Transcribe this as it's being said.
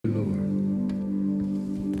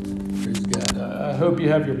hope you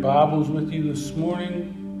have your Bibles with you this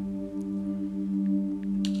morning.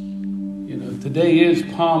 You know, today is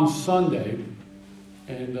Palm Sunday,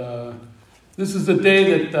 and this is the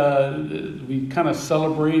day that we kind of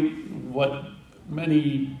celebrate what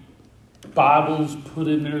many Bibles put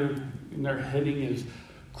in their heading is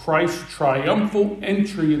Christ's triumphal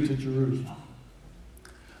entry into Jerusalem.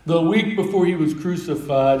 The week before he was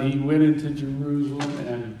crucified, he went into Jerusalem,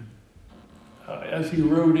 and as he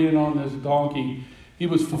rode in on this donkey, he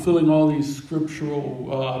was fulfilling all these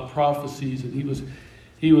scriptural prophecies, and he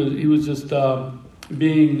was just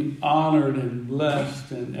being honored and blessed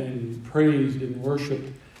and praised and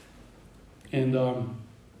worshipped. And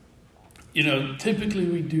you know, typically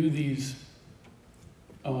we do these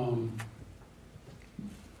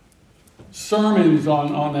sermons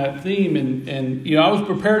on that theme, and you know, I was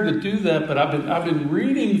prepared to do that, but I've been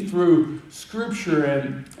reading through Scripture,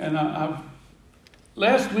 and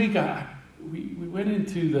last week we went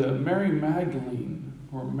into the Mary Magdalene,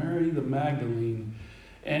 or Mary the Magdalene,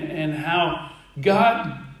 and how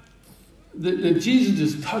God, that Jesus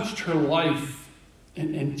just touched her life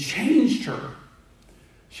and changed her.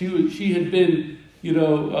 She had been, you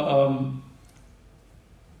know,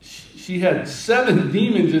 she had 7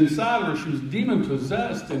 demons inside of her. She was demon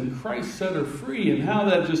possessed, and Christ set her free, and how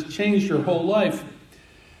that just changed her whole life.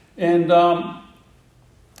 And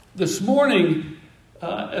this morning,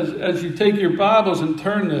 as you take your Bibles and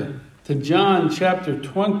turn to John chapter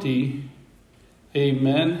 20,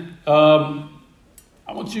 amen. I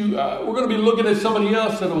want you. We're going to be looking at somebody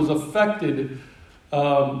else that was affected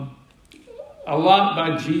a lot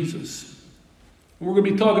by Jesus. We're going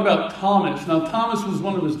to be talking about Thomas. Now, Thomas was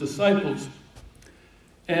one of his disciples.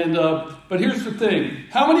 And but here's the thing.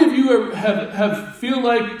 How many of you have feel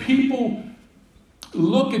like people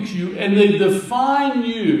look at you and they define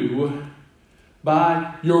you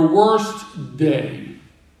by your worst day?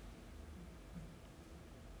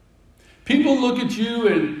 People look at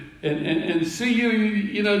you and see you,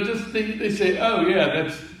 you know, just they say, oh yeah,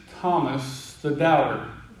 that's Thomas the doubter.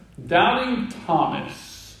 Doubting Thomas.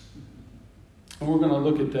 And we're going to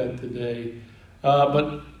look at that today.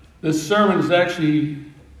 But this sermon is actually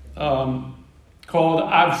called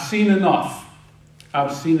I've Seen Enough.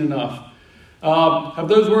 I've Seen Enough. Have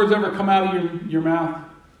those words ever come out of your mouth?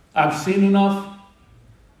 I've seen enough?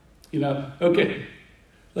 You know, okay.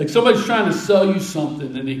 Like somebody's trying to sell you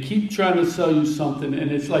something, and they keep trying to sell you something,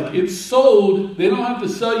 and it's like it's sold. They don't have to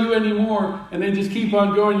sell you anymore, and they just keep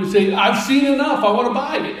on going. You say, I've seen enough. I want to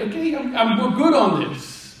buy it. Okay, we're good on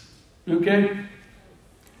this. Okay?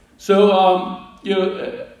 So, you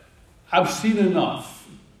know, I've seen enough.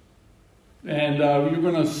 And you're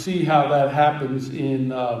going to see how that happens in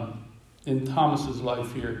Thomas's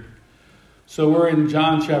life here. So we're in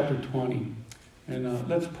John chapter 20. And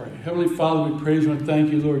let's pray. Heavenly Father, we praise you and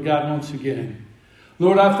thank you, Lord God, once again.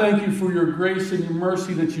 Lord, I thank you for your grace and your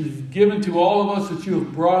mercy that you've given to all of us, that you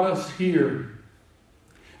have brought us here.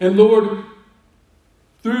 And Lord,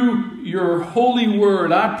 through your holy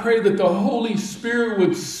word, I pray that the Holy Spirit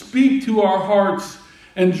would speak to our hearts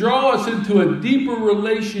and draw us into a deeper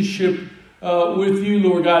relationship with you,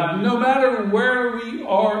 Lord God. No matter where we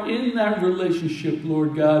are in that relationship,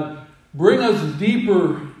 Lord God, bring us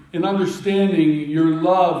deeper in understanding your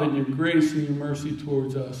love and your grace and your mercy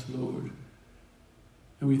towards us, Lord.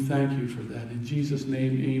 And we thank you for that. In Jesus'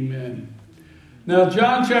 name, amen. Now,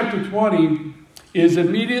 John chapter 20 is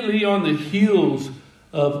immediately on the heels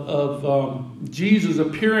of Jesus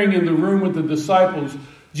appearing in the room with the disciples.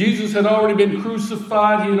 Jesus had already been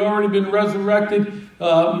crucified. He had already been resurrected.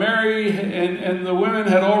 Mary and the women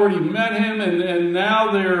had already met him, and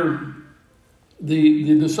now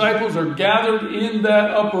the disciples are gathered in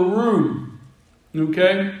that upper room.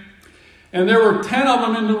 Okay? And there were 10 of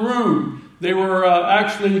them in the room. They were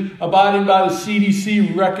actually abiding by the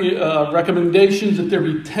CDC recommendations that there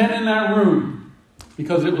be 10 in that room.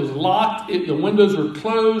 Because it was locked, the windows were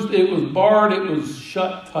closed, it was barred, it was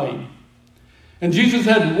shut tight. And Jesus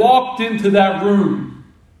had walked into that room.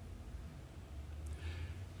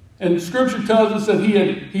 And Scripture tells us that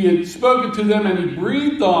he had spoken to them and he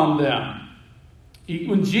breathed on them.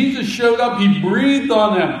 When Jesus showed up, he breathed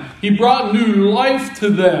on them. He brought new life to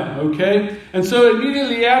them, okay? And so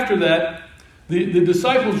immediately after that, the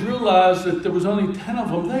disciples realized that there was only 10 of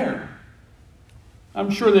them there. I'm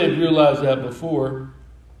sure they had realized that before.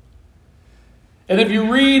 And if you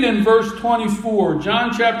read in verse 24,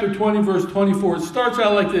 John chapter 20, verse 24, it starts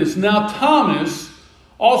out like this. Now Thomas,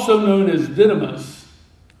 also known as Didymus,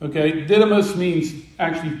 okay? Didymus means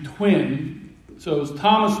actually twin. So it was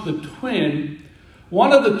Thomas the twin.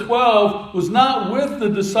 One of the 12 was not with the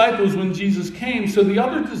disciples when Jesus came. So the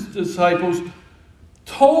other disciples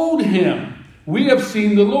told him, "We have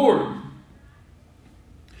seen the Lord."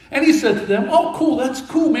 And he said to them, "Oh, cool, that's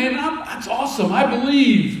cool, man. That's awesome. I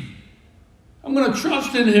believe. I'm going to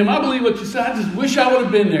trust in him. I believe what you said. I just wish I would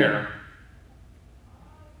have been there."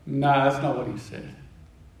 Nah, that's not what he said.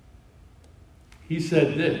 He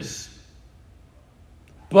said this,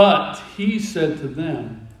 "But he said to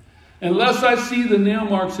them, unless I see the nail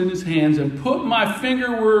marks in his hands and put my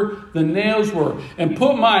finger where the nails were and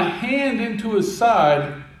put my hand into his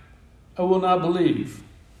side, I will not believe."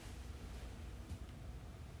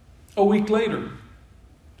 A week later,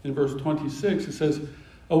 in verse 26, it says,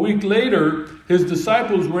 "A week later, his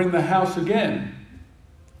disciples were in the house again,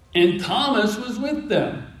 and Thomas was with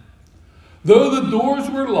them. Though the doors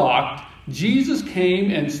were locked, Jesus came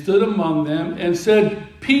and stood among them and said,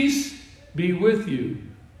 'Peace be with you.'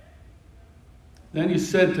 Then he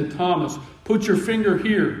said to Thomas, 'Put your finger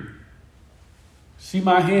here. See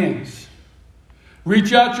my hands.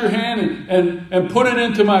 Reach out your hand and put it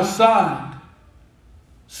into my side.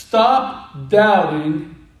 Stop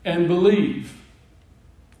doubting and believe.'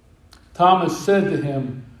 Thomas said to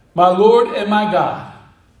him, 'My Lord and my God.'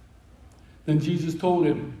 Then Jesus told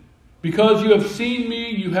him, 'Because you have seen me,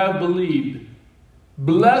 you have believed.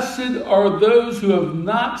 Blessed are those who have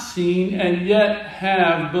not seen and yet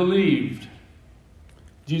have believed.'"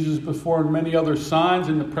 Jesus performed many other signs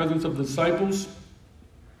in the presence of disciples,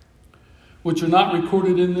 which are not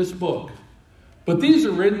recorded in this book. But these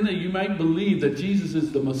are written that you might believe that Jesus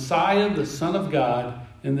is the Messiah, the Son of God,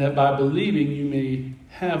 and that by believing you may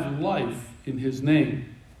have life in his name.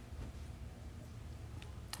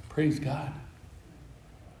 Praise God.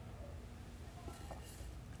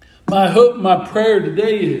 My hope, my prayer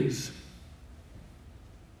today is,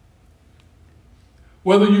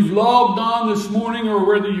 whether you've logged on this morning or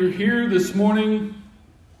whether you're here this morning,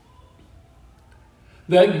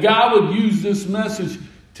 that God would use this message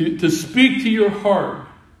to speak to your heart.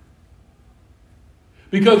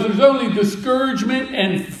 Because there's only discouragement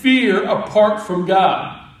and fear apart from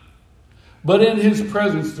God. But in his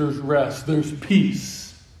presence there's rest, there's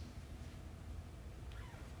peace.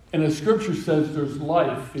 And the scripture says there's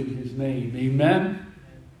life in his name. Amen?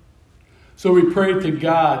 So we pray to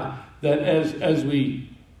God that as we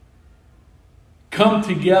come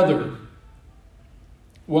together,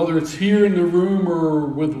 whether it's here in the room or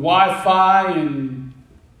with Wi-Fi and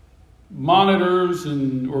monitors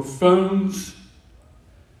or phones,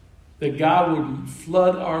 that God would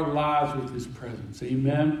flood our lives with his presence.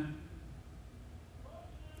 Amen?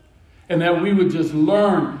 And that we would just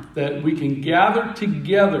learn that we can gather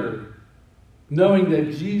together knowing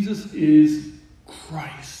that Jesus is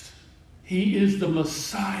Christ. He is the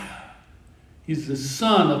Messiah. He's the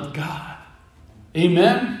Son of God.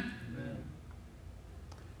 Amen? Amen.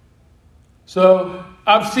 So,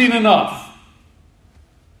 I've seen enough.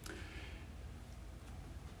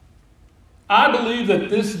 I believe that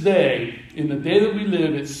this day, in the day that we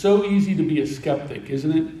live, it's so easy to be a skeptic,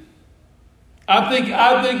 isn't it? I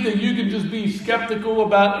think that you can just be skeptical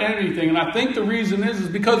about anything. And I think the reason is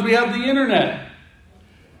because we have the internet.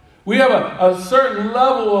 We have a certain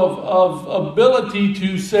level of ability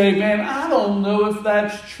to say, man, I don't know if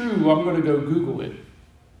that's true. I'm going to go Google it.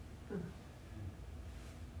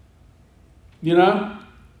 You know?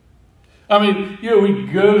 I mean, we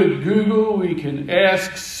go to Google, we can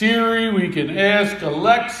ask Siri, we can ask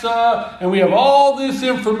Alexa, and we have all this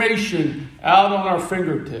information out on our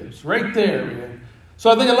fingertips, right there, man.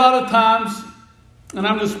 So I think a lot of times, and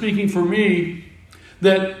I'm just speaking for me,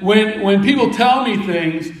 that when people tell me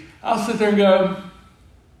things, I'll sit there and go,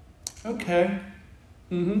 okay,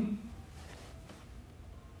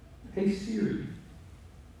 Hey Siri,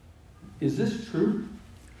 is this true?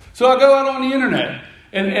 So I go out on the internet.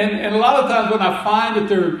 And a lot of times when I find that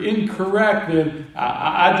they're incorrect, then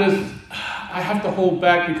I have to hold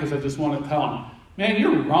back because I just want to tell them, man,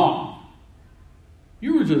 you're wrong.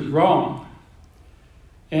 You were just wrong.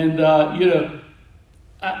 And,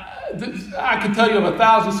 I can tell you of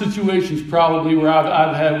 1,000 situations probably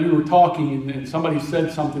where we were talking and somebody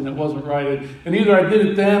said something that wasn't right. And either I did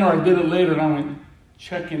it then or I did it later and I went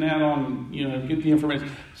checking out on, get the information.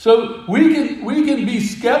 So we can be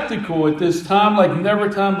skeptical at this time like never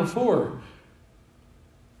time before.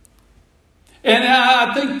 And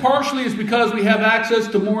I think partially it's because we have access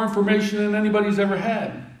to more information than anybody's ever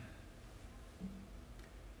had.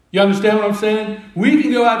 You understand what I'm saying? We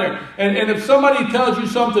can go out there, and if somebody tells you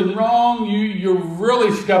something wrong, you're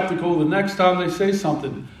really skeptical the next time they say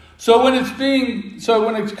something. So when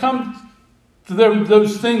it comes to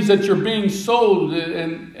those things that you're being sold,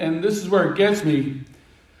 and this is where it gets me,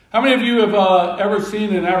 How many of you have ever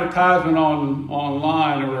seen an advertisement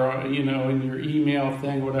online or in your email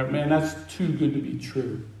thing or whatever? Man, that's too good to be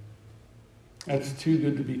true. That's too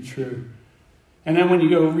good to be true. And then when you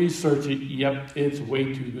go research it, yep, it's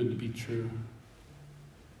way too good to be true.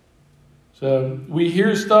 So we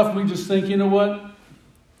hear stuff, we just think, you know what?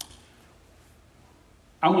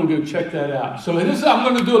 I'm going to go check that out. So I'm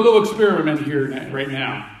going to do a little experiment here right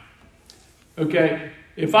now. Okay?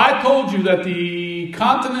 If I told you that the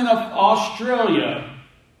continent of Australia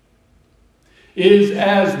is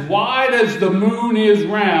as wide as the moon is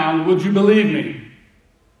round, would you believe me?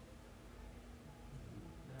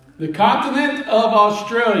 The continent of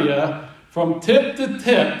Australia, from tip to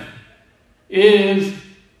tip, is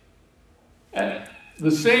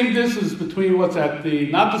the same distance between what's at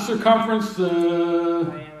not the circumference,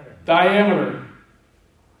 the diameter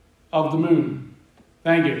of the moon.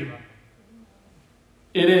 Thank you.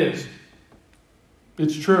 It is.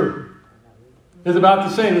 It's true. It's about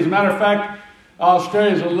the same. As a matter of fact,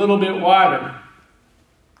 Australia is a little bit wider.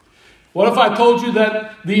 What if I told you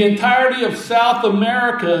that the entirety of South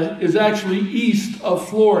America is actually east of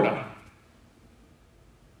Florida?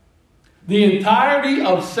 The entirety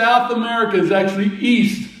of South America is actually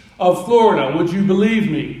east of Florida. Would you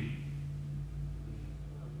believe me?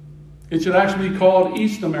 It should actually be called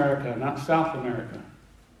East America, not South America.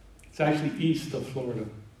 It's actually east of Florida.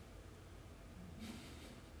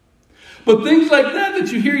 But things like that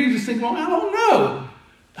you hear, you just think, well, I don't know.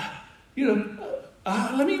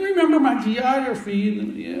 Let me remember my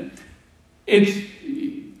geography. It's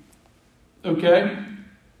okay.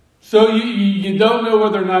 So you don't know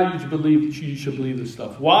whether or not you should believe this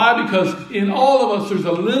stuff. Why? Because in all of us, there's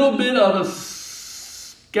a little bit of a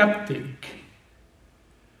skeptic,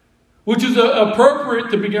 which is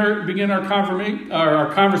appropriate to begin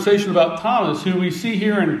our conversation about Thomas, who we see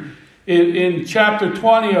here in chapter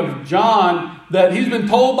 20 of John, that he's been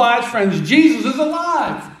told by his friends, Jesus is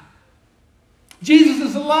alive. Jesus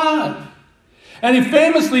is alive. And he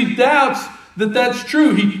famously doubts that that's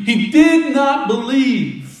true. He did not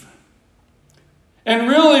believe. And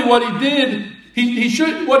really what he did,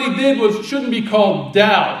 shouldn't be called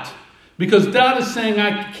doubt. Because doubt is saying,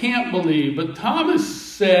 I can't believe. But Thomas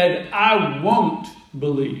said, I won't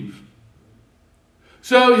believe.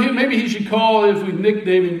 So maybe he should call, if we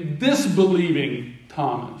nickname him, disbelieving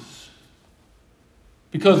Thomas.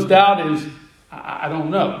 Because doubt is, I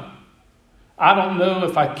don't know. I don't know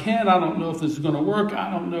if I can. I don't know if this is going to work.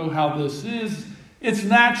 I don't know how this is. It's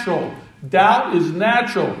natural. Doubt is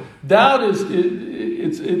natural. Doubt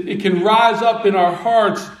it can rise up in our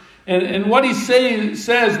hearts. And what he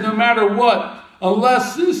says, no matter what,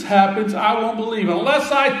 unless this happens, I won't believe.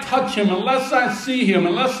 Unless I touch him, unless I see him,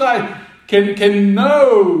 unless I can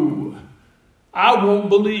know, I won't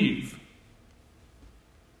believe.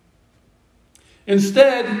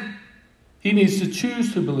 Instead, he needs to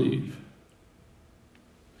choose to believe.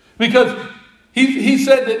 Because he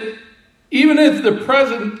said that even if the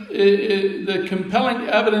compelling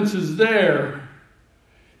evidence is there,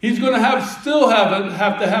 he's going to still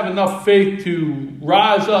have to have enough faith to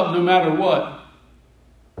rise up no matter what.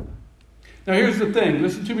 Now here's the thing.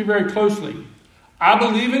 Listen to me very closely. I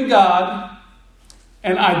believe in God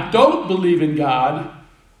and I don't believe in God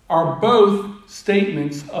are both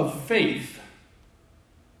statements of faith.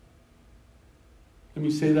 Let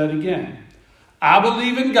me say that again. I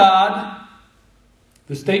believe in God.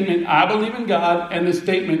 The statement, I believe in God, and the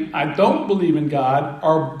statement, I don't believe in God,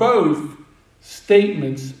 are both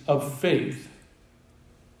statements of faith.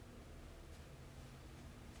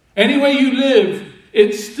 Any way you live,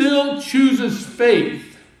 it still chooses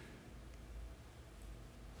faith.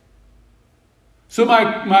 So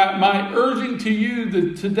my urging to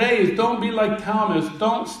you today is don't be like Thomas.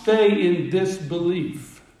 Don't stay in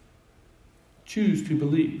disbelief. Choose to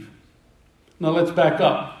believe. Now let's back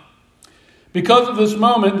up. Because of this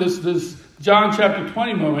moment, this John chapter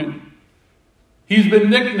 20 moment, he's been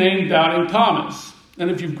nicknamed Doubting Thomas.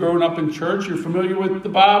 And if you've grown up in church, you're familiar with the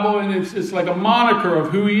Bible, and it's like a moniker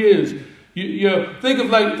of who he is. You think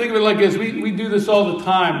of it like this. We do this all the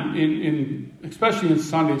time, especially in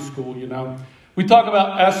Sunday school. We talk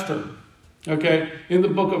about Esther. Okay, in the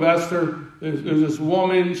book of Esther, there's this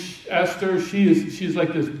woman, Esther. She's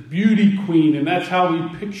like this beauty queen, and that's how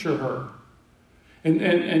we picture her.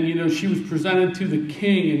 And she was presented to the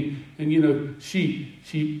king, and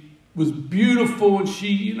she was beautiful, and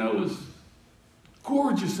she was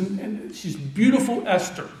gorgeous, and she's beautiful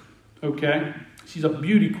Esther. Okay, she's a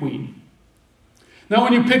beauty queen. Now,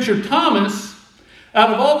 when you picture Thomas,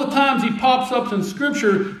 out of all the times he pops up in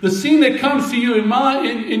Scripture, the scene that comes to you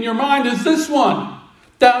in your mind is this one: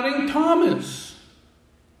 Doubting Thomas.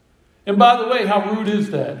 And by the way, how rude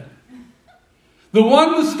is that? The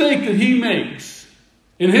one mistake that he makes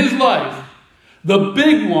in his life, the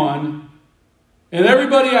big one, and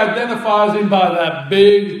everybody identifies him by that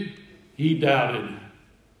big, he doubted.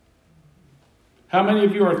 How many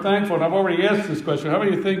of you are thankful, and I've already asked this question, how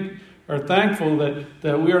many of you think are thankful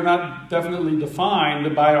that we are not definitely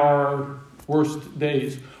defined by our worst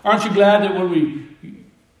days? Aren't you glad that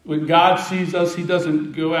when God sees us, he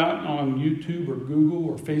doesn't go out on YouTube or Google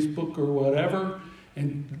or Facebook or whatever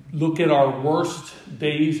and look at our worst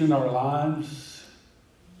days in our lives?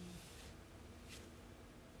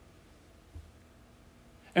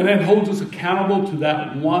 And then holds us accountable to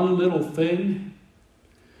that one little thing?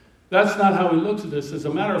 That's not how he looks at this. As a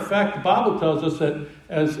matter of fact, the Bible tells us that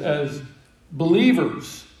as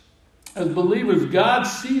believers, God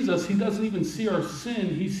sees us. He doesn't even see our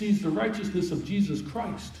sin. He sees the righteousness of Jesus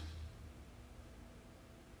Christ.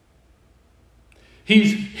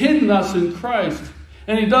 He's hidden us in Christ.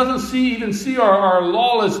 And he doesn't even see our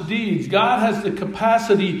lawless deeds. God has the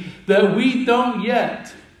capacity that we don't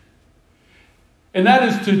yet. And that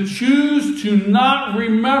is to choose to not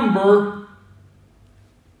remember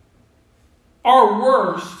our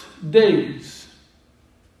worst days.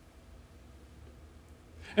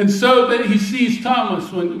 And so that he sees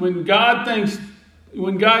Thomas, when God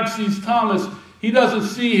sees Thomas, he doesn't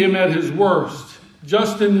see him at his worst,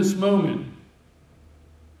 just in this moment.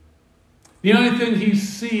 The only thing he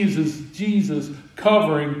sees is Jesus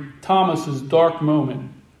covering Thomas's dark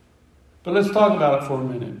moment. But let's talk about it for a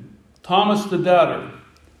minute. Thomas the doubter.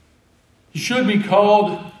 He should be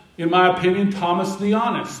called, in my opinion, Thomas the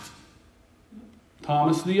honest.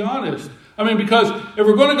 Thomas the honest. I mean, because if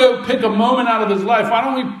we're going to go pick a moment out of his life, why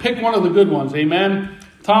don't we pick one of the good ones? Amen?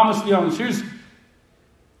 Thomas the honest.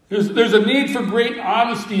 There's a need for great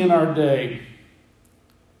honesty in our day.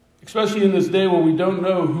 Especially in this day where we don't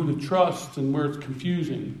know who to trust and where it's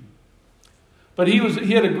confusing. But he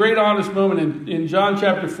had a great honest moment in John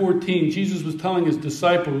chapter 14. Jesus was telling his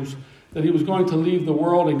disciples that he was going to leave the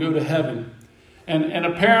world and go to heaven. And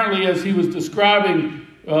apparently as he was describing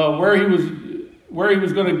where he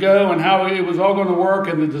was going to go and how it was all going to work,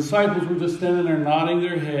 and the disciples were just standing there nodding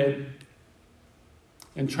their head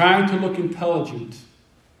and trying to look intelligent.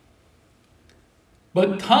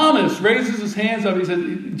 But Thomas raises his hands up. He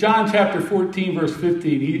said, John chapter 14, verse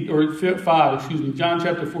 15, John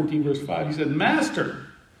chapter 14, verse 5. He said, Master,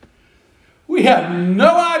 we have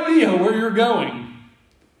no idea where you're going.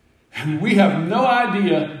 And we have no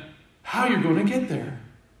idea how you're going to get there.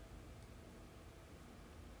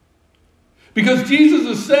 Because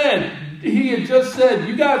Jesus had just said,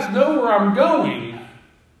 you guys know where I'm going.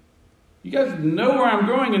 You guys know where I'm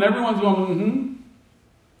going. And everyone's going,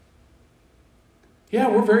 yeah,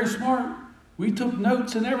 we're very smart. We took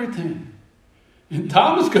notes and everything. And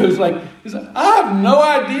Thomas goes I have no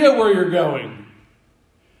idea where you're going.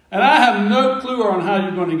 And I have no clue on how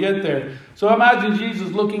you're going to get there. So imagine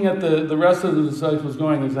Jesus looking at the rest of the disciples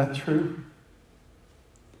going, is that true?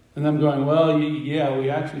 And them going, well, yeah, we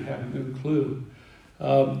actually have no clue.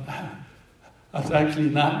 I was actually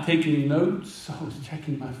not taking notes. I was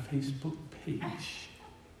checking my Facebook page.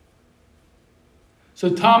 So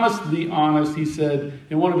Thomas the honest, he said,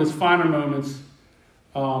 in one of his finer moments,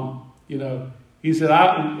 he said,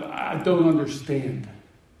 I don't understand.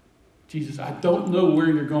 Jesus, I don't know where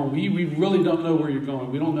you're going. We really don't know where you're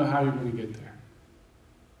going. We don't know how you're going to get there.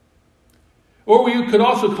 Or we could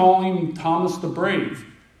also call him Thomas the brave.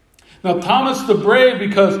 Now, Thomas the brave,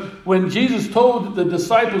 because when Jesus told the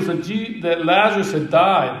disciples that Lazarus had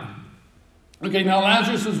died. Okay, now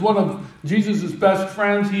Lazarus is one of Jesus' best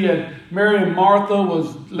friends. He had Mary and Martha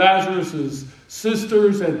was Lazarus'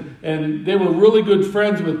 sisters, and they were really good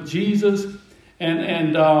friends with Jesus.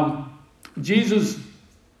 And Jesus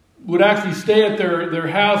would actually stay at their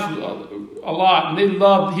house a lot. And he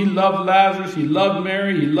loved Lazarus, he loved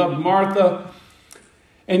Mary, he loved Martha.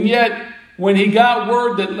 And yet, when he got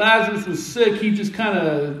word that Lazarus was sick, he just kind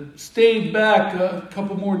of stayed back a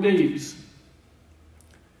couple more days.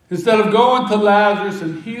 Instead of going to Lazarus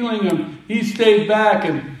and healing him, he stayed back,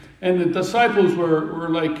 and the disciples were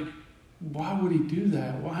like, why would he do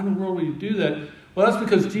that? Why in the world would he do that? Well, that's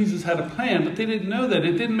because Jesus had a plan, but they didn't know that.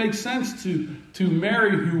 It didn't make sense to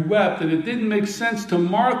Mary, who wept, and it didn't make sense to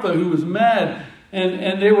Martha, who was mad,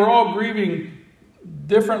 and they were all grieving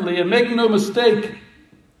differently. And make no mistake,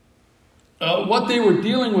 what they were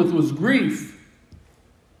dealing with was grief.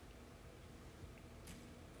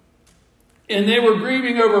 And they were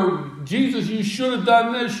grieving over, Jesus, you should have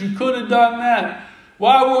done this, you could have done that.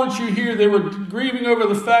 Why weren't you here? They were grieving over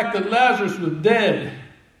the fact that Lazarus was dead.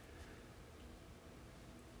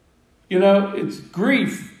 It's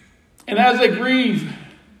grief. And as they grieve,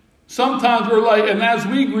 sometimes we're like, and as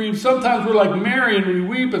we grieve, sometimes we're like Mary and we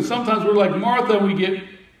weep, and sometimes we're like Martha and we get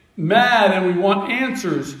mad and we want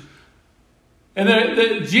answers. And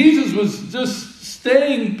that Jesus was just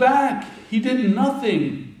staying back. He did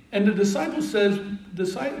nothing. And the disciples said,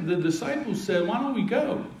 why don't we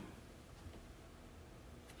go?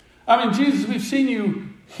 I mean, Jesus, we've seen you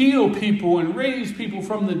heal people and raise people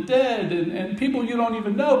from the dead and people you don't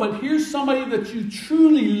even know. But here's somebody that you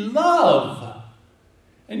truly love.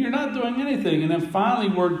 And you're not doing anything. And then finally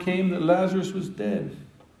word came that Lazarus was dead.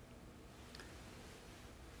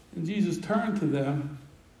 And Jesus turned to them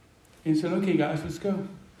and he said, okay, guys, let's go.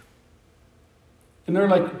 And they're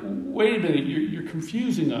like, wait a minute, you're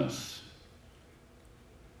confusing us.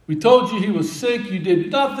 We told you he was sick. You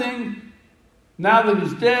did nothing. Now that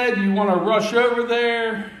he's dead, you want to rush over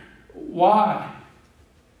there. Why?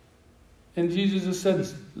 And Jesus just said,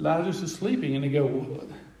 Lazarus is sleeping. And they go,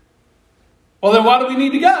 well, then why do we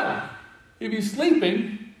need to go? If he's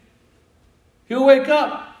sleeping, he'll wake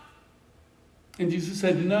up. And Jesus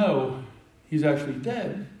said, no, he's actually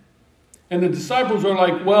dead. And the disciples are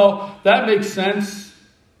like, well, that makes sense.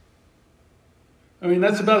 I mean,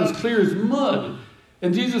 that's about as clear as mud.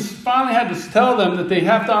 And Jesus finally had to tell them that they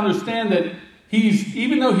have to understand that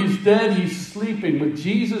even though he's dead, he's sleeping. But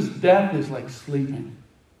Jesus' death is like sleeping.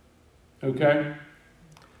 Okay?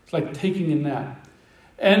 It's like taking a nap.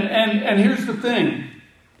 And here's the thing.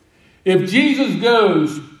 If Jesus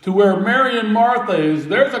goes to where Mary and Martha is,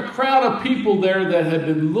 there's a crowd of people there that have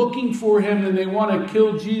been looking for him and they want to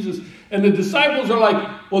kill Jesus. And the disciples are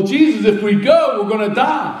like, well, Jesus, if we go, we're going to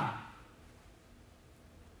die.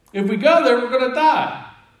 If we go there, we're going to die.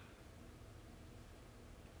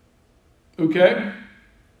 Okay?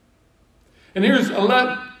 And here's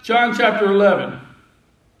John chapter 11.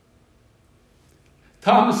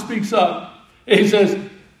 Thomas speaks up. He says,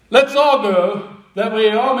 let's all go, that we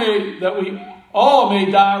all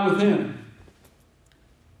may die with him.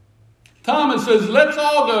 Thomas says, let's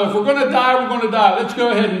all go. If we're going to die, we're going to die. Let's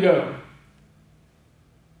go ahead and go.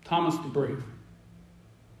 Thomas the brave.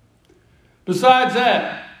 Besides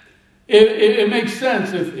that, it makes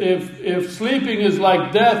sense. If sleeping is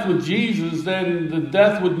like death with Jesus, then the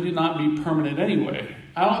death would not be permanent anyway.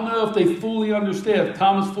 I don't know if they fully understand, if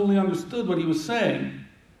Thomas fully understood what he was saying.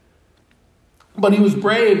 But he was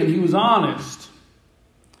brave and he was honest.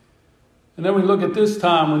 And then we look at this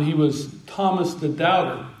time when he was Thomas the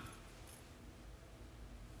doubter.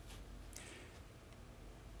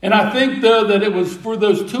 And I think, though, that it was for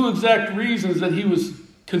those two exact reasons that he was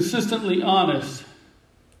consistently honest.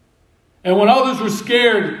 And when others were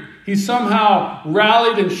scared, he somehow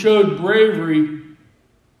rallied and showed bravery.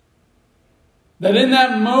 That in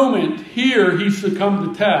that moment, here, he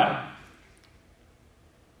succumbed to doubt.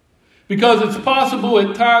 Because it's possible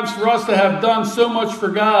at times for us to have done so much for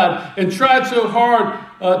God and tried so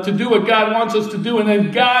hard to do what God wants us to do, and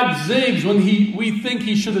then God zigs when we think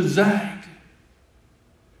he should have zagged.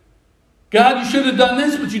 God, you should have done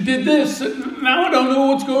this, but you did this. Now I don't know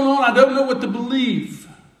what's going on. I don't know what to believe.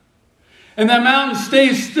 And that mountain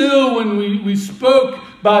stays still when we spoke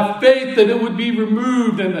by faith that it would be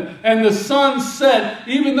removed. And the sun set,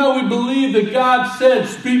 even though we believed that God said,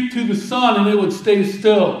 speak to the sun and it would stay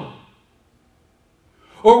still.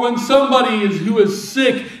 Or when somebody who is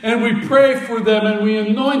sick and we pray for them and we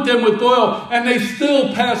anoint them with oil and they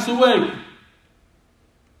still pass away.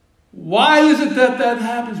 Why is it that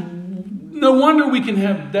happens? No wonder we can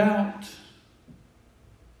have doubt.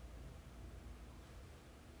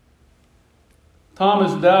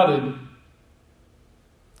 Thomas doubted.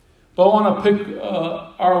 But I want to pick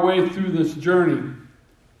our way through this journey.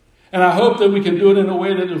 And I hope that we can do it in a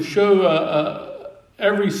way that will show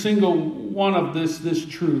every single one of this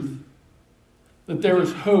truth. That there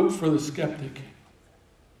is hope for the skeptic.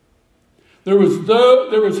 There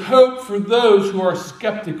was hope for those who are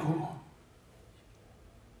skeptical.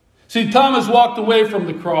 See, Thomas walked away from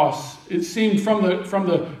the cross. It seemed from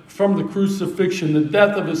the crucifixion, the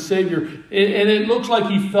death of his Savior. And it looks like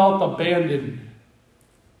he felt abandoned.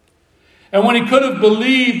 And when he could have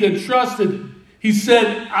believed and trusted, he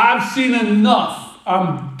said, I've seen enough.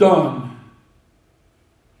 I'm done.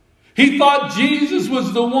 He thought Jesus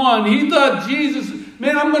was the one. He thought Jesus,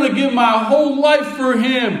 man, I'm going to give my whole life for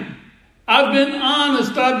him. I've been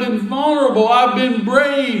honest. I've been vulnerable. I've been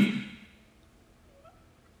brave.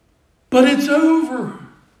 But it's over.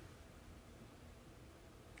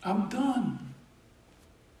 I'm done.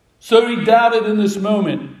 So he doubted in this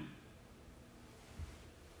moment.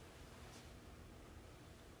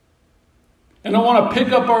 And I want to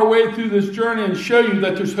pick up our way through this journey and show you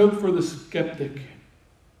that there's hope for the skeptic.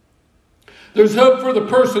 There's hope for the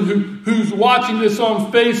person who's watching this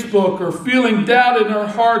on Facebook or feeling doubt in their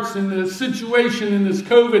hearts in this situation, in this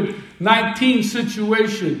COVID-19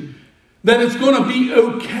 situation, that it's going to be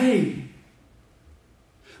okay.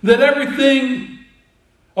 That everything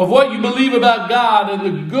of what you believe about God and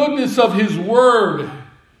the goodness of His Word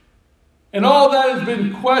and all that has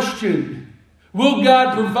been questioned. Will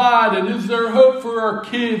God provide? And is there hope for our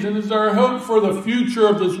kids? And is there hope for the future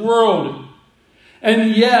of this world?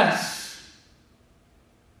 And yes,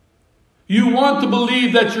 you want to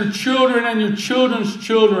believe that your children and your children's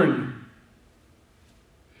children,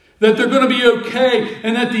 that they're going to be okay,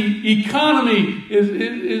 and that the economy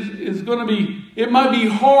is going to be, it might be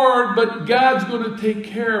hard, but God's going to take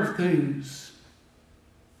care of things.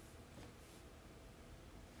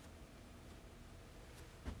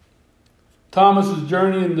 Thomas's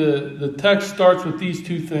journey in the text starts with these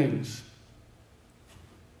two things.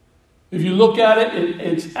 If you look at it,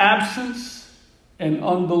 it's absence and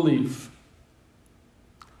unbelief.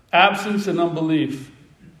 Absence and unbelief.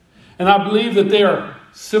 And I believe that they are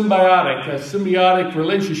symbiotic. A symbiotic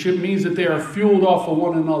relationship means that they are fueled off of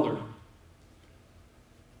one another.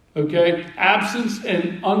 Okay? Absence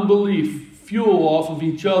and unbelief fuel off of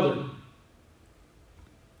each other.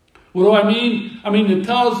 What do I mean? I mean, it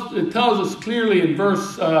tells us clearly in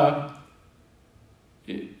verse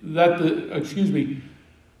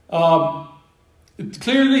it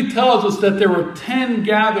clearly tells us that there were 10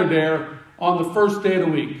 gathered there on the first day of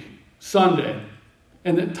the week, Sunday,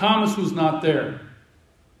 and that Thomas was not there.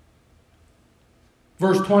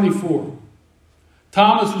 Verse 24,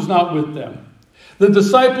 Thomas was not with them. The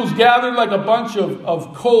disciples gathered like a bunch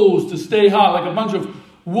of coals to stay hot, like a bunch of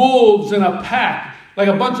wolves in a pack, like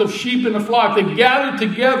a bunch of sheep in a flock. They gathered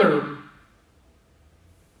together.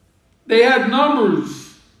 They had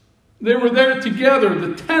numbers. They were there together,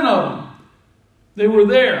 the 10 of them. They were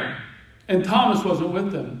there, and Thomas wasn't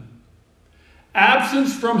with them.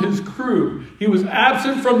 Absence from his crew. He was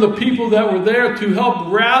absent from the people that were there to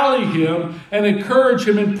help rally him and encourage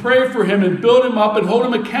him and pray for him and build him up and hold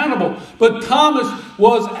him accountable. But Thomas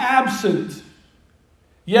was absent.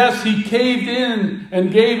 Yes, he caved in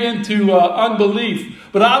and gave in to unbelief.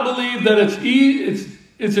 But I believe that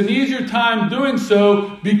it's an easier time doing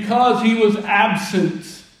so because he was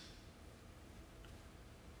absent.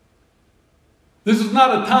 This is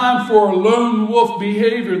not a time for lone wolf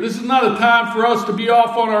behavior. This is not a time for us to be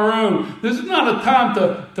off on our own. This is not a time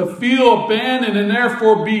to feel abandoned and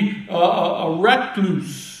therefore be a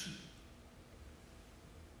recluse.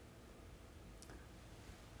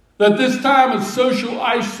 That this time of social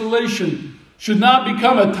isolation should not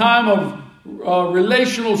become a time of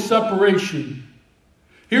relational separation.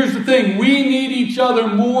 Here's the thing. We need each other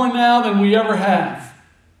more now than we ever have.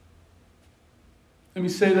 Let me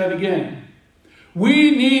say that again.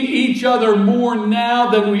 We need each other more now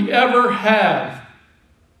than we ever have.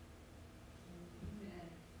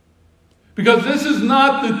 Because this is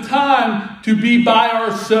not the time to be by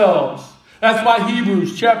ourselves. That's why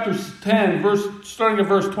Hebrews chapter 10, starting at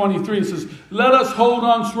verse 23, it says, "Let us hold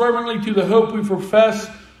on swervingly to the hope we profess,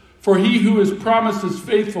 for he who is promised is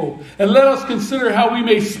faithful. And let us consider how we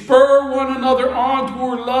may spur one another on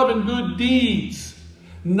toward love and good deeds.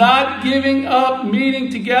 Not giving up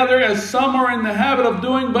meeting together as some are in the habit of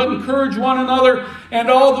doing, but encourage one another,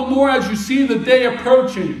 and all the more as you see the day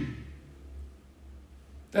approaching."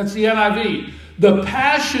 That's the NIV. The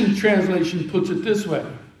Passion Translation puts it this way.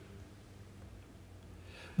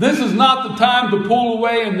 "This is not the time to pull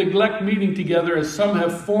away and neglect meeting together as some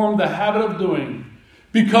have formed the habit of doing,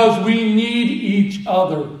 because we need each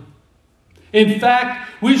other. In fact,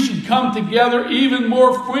 we should come together even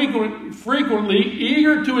more frequently,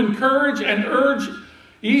 eager to encourage and urge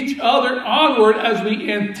each other onward as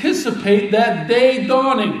we anticipate that day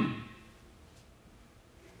dawning."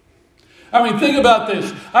 I mean, think about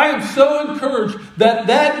this. I am so encouraged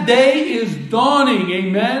that day is dawning.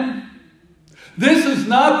 Amen? This is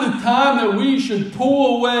not the time that we should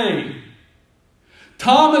pull away.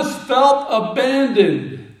 Thomas felt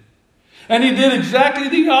abandoned. And he did exactly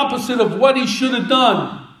the opposite of what he should have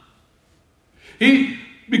done.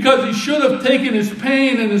 Because he should have taken his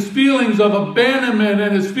pain and his feelings of abandonment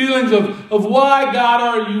and his feelings of why, God,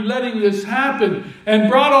 are you letting this happen? And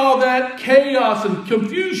brought all that chaos and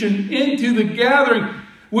confusion into the gathering,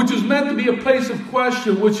 which is meant to be a place of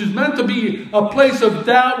question, which is meant to be a place of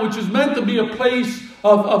doubt, which is meant to be a place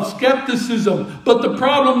of skepticism. But the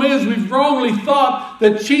problem is we've wrongly thought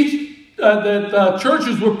that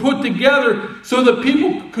churches were put together so that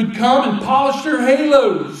people could come and polish their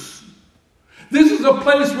halos. This is a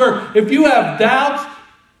place where if you have doubts,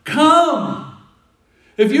 come.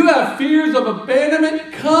 If you have fears of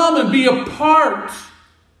abandonment, come and be a part.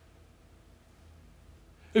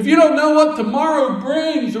 If you don't know what tomorrow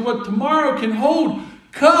brings or what tomorrow can hold,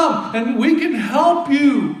 come and we can help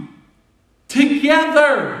you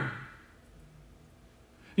together.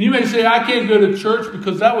 And you may say, I can't go to church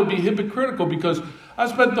because that would be hypocritical, because I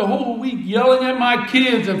spent the whole week yelling at my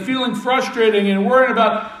kids and feeling frustrated and worrying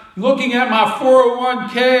about looking at my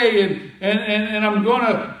 401k and I'm going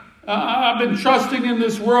to, I've been trusting in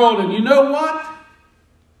this world. And you know what?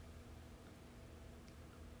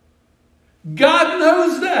 God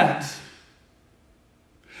knows that.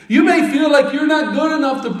 You may feel like you're not good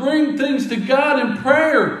enough to bring things to God in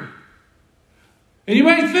prayer. And you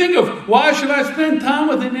may think of, why should I spend time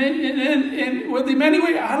with him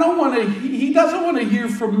anyway? I don't want to, he doesn't want to hear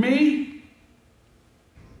from me.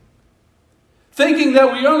 Thinking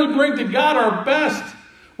that we only bring to God our best,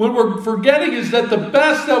 what we're forgetting is that the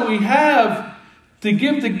best that we have to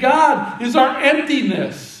give to God is our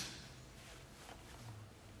emptiness.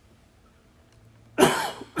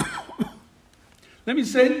 Let me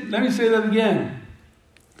say that again.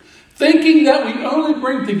 Thinking that we only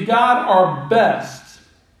bring to God our best,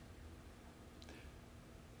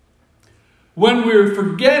 when we're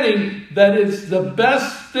forgetting that it's the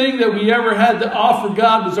best thing that we ever had to offer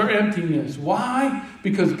God was our emptiness. Why?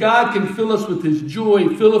 Because God can fill us with His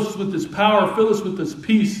joy, fill us with His power, fill us with His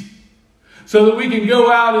peace, so that we can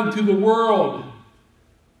go out into the world,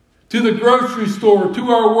 to the grocery store,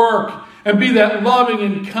 to our work, and be that loving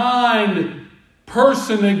and kind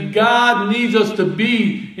person that God needs us to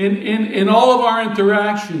be in all of our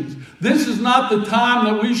interactions. This is not the time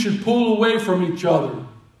that we should pull away from each other.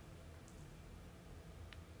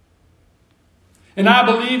 And I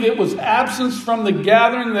believe it was absence from the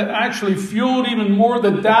gathering that actually fueled even more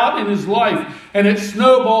the doubt in his life. And it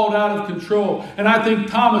snowballed out of control. And I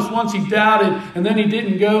think Thomas, once he doubted and then he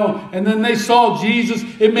didn't go, and then they saw Jesus,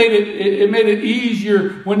 it made it easier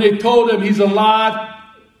when they told him he's alive.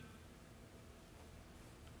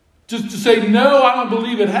 Just to say, no, I don't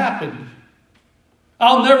believe it happened.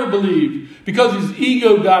 I'll never believe, because his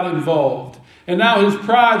ego got involved. And now his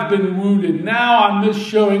pride's been wounded. Now I miss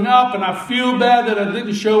showing up, and I feel bad that I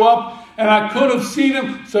didn't show up, and I could have seen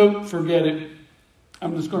him. So forget it.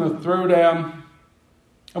 I'm just going to throw down.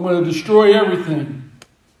 I'm going to destroy everything.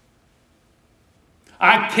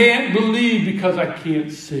 I can't believe because I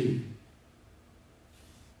can't see.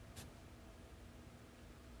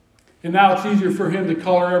 And now it's easier for him to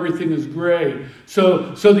color everything as gray.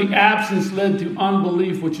 So the absence led to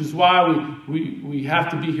unbelief, which is why we have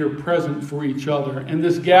to be here present for each other. And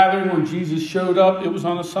this gathering where Jesus showed up, it was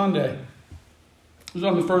on a Sunday. It was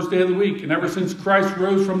on the first day of the week. And ever since Christ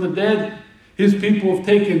rose from the dead, his people have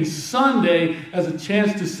taken Sunday as a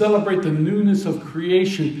chance to celebrate the newness of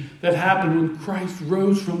creation that happened when Christ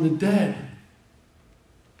rose from the dead.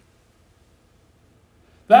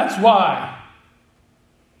 That's why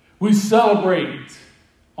we celebrate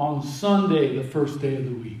on Sunday, the first day of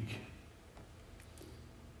the week.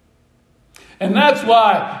 And that's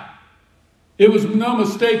why it was no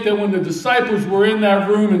mistake that when the disciples were in that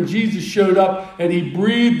room and Jesus showed up and he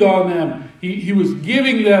breathed on them, he was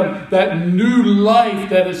giving them that new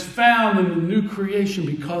life that is found in the new creation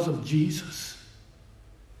because of Jesus.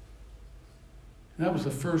 And that was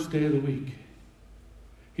the first day of the week.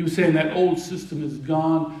 He was saying that old system is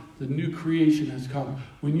gone. The new creation has come.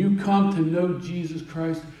 When you come to know Jesus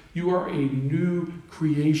Christ, you are a new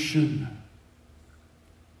creation.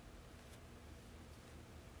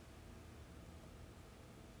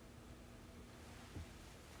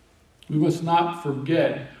 We must not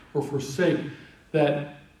forget or forsake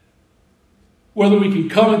that whether we can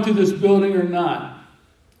come into this building or not,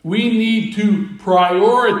 we need to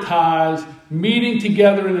prioritize meeting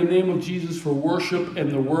together in the name of Jesus for worship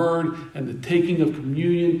and the Word and the taking of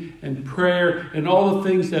communion and prayer and all the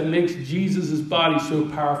things that makes Jesus' body so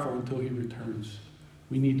powerful until he returns.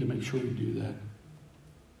 We need to make sure we do that.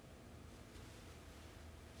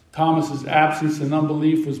 Thomas's absence and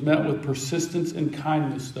unbelief was met with persistence and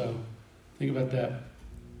kindness, though. Think about that.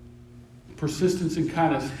 Persistence and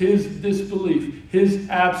kindness. His disbelief, his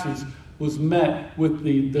absence was met with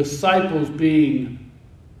the disciples being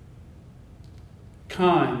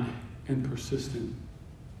kind and persistent.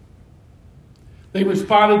 They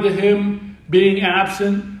responded to him being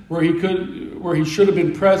absent where he should have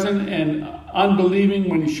been present, and unbelieving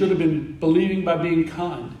when he should have been believing by being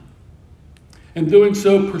kind. And doing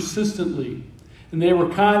so persistently. And they were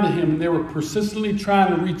kind to him, and they were persistently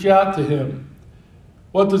trying to reach out to him.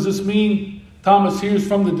 What does this mean? Thomas hears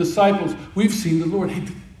from the disciples, we've seen the Lord. Hey,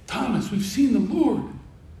 Thomas, we've seen the Lord.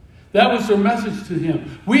 That was their message to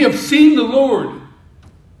him. We have seen the Lord.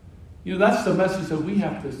 You know, that's the message that we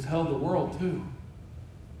have to tell the world too.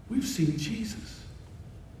 We've seen Jesus.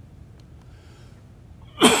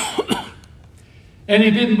 And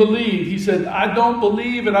he didn't believe. He said, I don't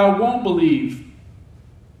believe and I won't believe.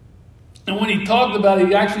 And when he talked about it,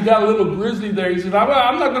 he actually got a little grisly there. He said,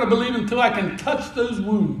 I'm not going to believe until I can touch those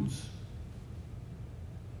wounds.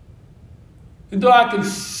 Until I can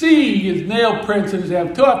see his nail prints in his hand.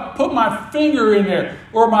 Until I put my finger in there.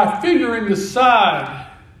 Or my finger in the side.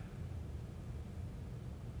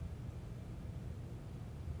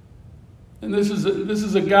 And this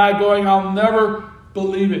is a guy going, I'll never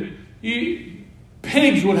believe it.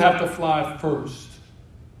 Pigs would have to fly first.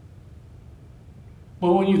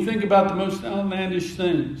 But when you think about the most outlandish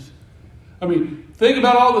things, I mean, think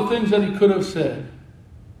about all the things that he could have said.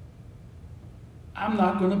 I'm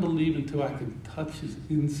not going to believe until I can touch his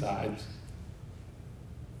insides.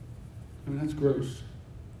 I mean, that's gross.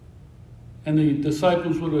 And the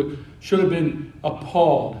disciples should have been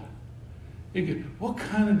appalled. What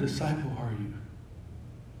kind of disciple are you?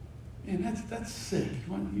 Man, that's sick.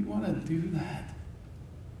 You want to do that?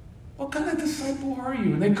 What kind of disciple are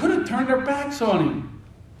you? And they could have turned their backs on him.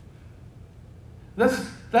 That's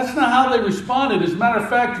not how they responded. As a matter of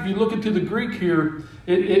fact, if you look into the Greek here,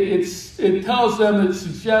 it tells them, it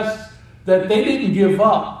suggests that they didn't give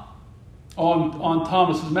up on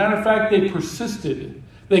Thomas. As a matter of fact, they persisted.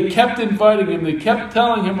 They kept inviting him. They kept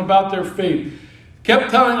telling him about their faith. Kept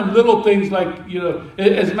telling him little things like, you know,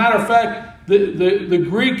 as a matter of fact, the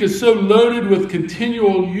Greek is so loaded with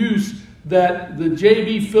continual use that the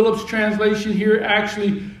J.B. Phillips translation here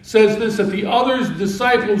actually says this, that the other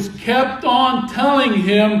disciples kept on telling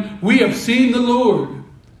him, we have seen the Lord.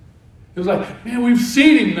 It was like, man, we've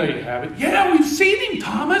seen him. No, you haven't. Yeah, we've seen him,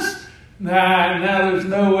 Thomas. Nah, there's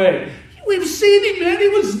no way. We've seen him, man. He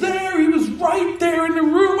was there. He was right there in the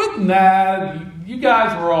room with. Nah, you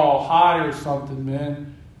guys were all high or something,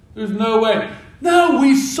 man. There's no way. No,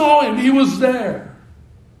 we saw him. He was there.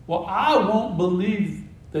 Well, I won't believe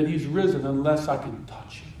that he's risen unless I can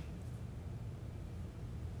touch him.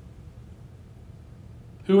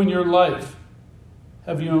 Who in your life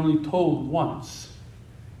have you only told once?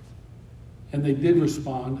 And they did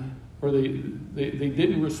respond, or they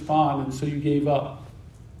didn't respond, and so you gave up?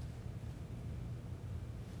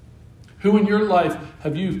 Who in your life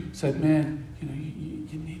have you said, man,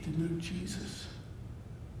 you need to know Jesus?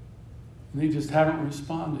 And they just haven't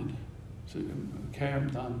responded. So, okay, I'm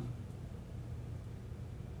done.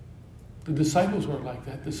 The disciples were like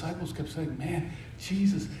that. The disciples kept saying, man,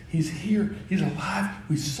 Jesus, he's here. He's alive.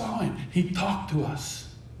 We saw him. He talked to us.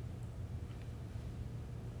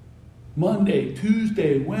 Monday,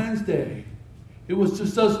 Tuesday, Wednesday. It was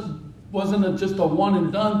just us. Wasn't just a one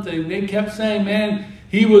and done thing. They kept saying, man,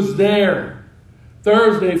 he was there.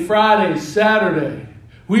 Thursday, Friday, Saturday.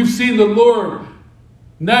 We've seen the Lord.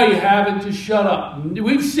 No, you haven't. Just shut up.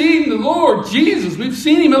 We've seen the Lord, Jesus. We've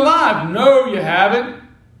seen him alive. No, you haven't.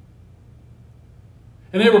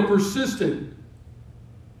 And they were persistent.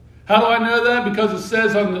 How do I know that? Because it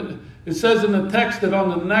says in the text that on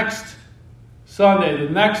the next Sunday,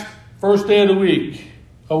 the next first day of the week,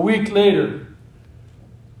 a week later,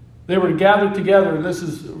 they were gathered together, and this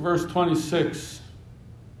is verse 26.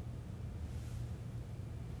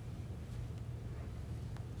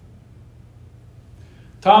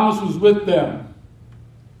 Thomas was with them.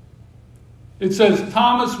 It says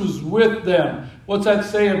Thomas was with them. What's that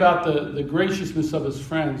say about the graciousness of his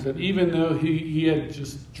friends? That even though he had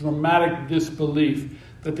just dramatic disbelief,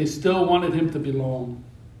 that they still wanted him to belong.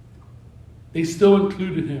 They still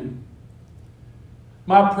included him.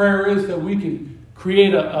 My prayer is that we can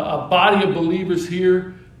create a body of believers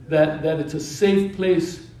here, that it's a safe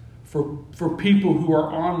place for people who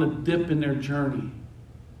are on the dip in their journey.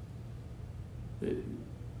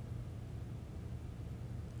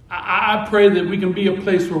 I pray that we can be a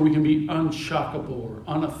place where we can be unshockable or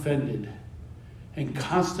unoffended and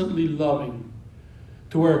constantly loving,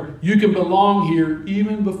 to where you can belong here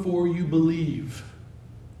even before you believe.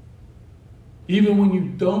 Even when you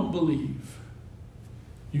don't believe,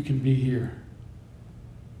 you can be here.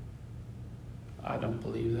 I don't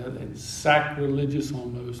believe that. It's sacrilegious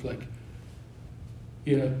almost. Like,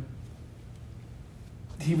 you know,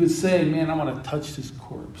 he would say, man, I want to touch this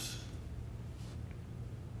corpse.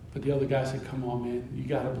 But the other guy said, come on, man, you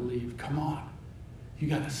got to believe. Come on. You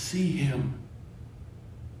got to see him.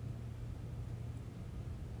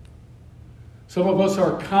 Some of us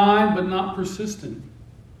are kind but not persistent.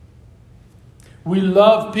 We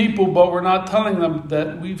love people, but we're not telling them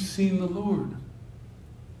that we've seen the Lord.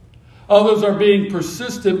 Others are being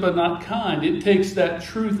persistent but not kind. It takes that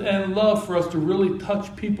truth and love for us to really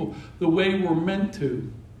touch people the way we're meant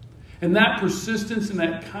to. And that persistence and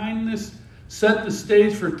that kindness set the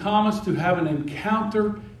stage for Thomas to have an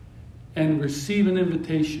encounter and receive an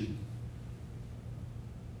invitation.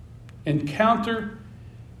 Encounter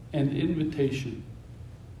and invitation.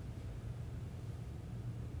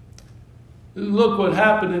 Look what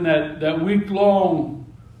happened in that week-long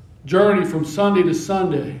journey from Sunday to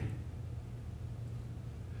Sunday.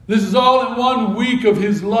 This is all in 1 week of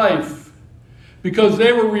his life, because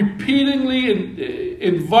they were repeatedly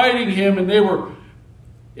inviting him, and they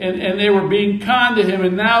were being kind to him,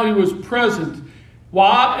 and now he was present.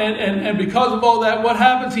 Why? And because of all that, what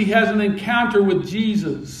happens? He has an encounter with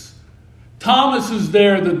Jesus. Thomas is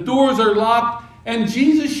there, the doors are locked, and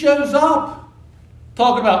Jesus shows up.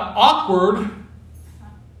 Talk about awkward.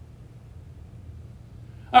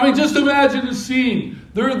 I mean, just imagine the scene.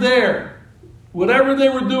 They're there, whatever they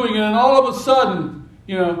were doing, and then all of a sudden,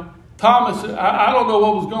 Thomas, I don't know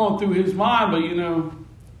what was going through his mind, but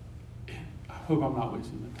I hope I'm not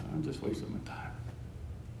wasting my time. I'm just wasting my time.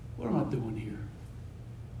 What am I doing here?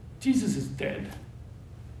 Jesus is dead.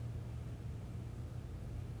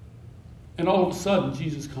 And all of a sudden,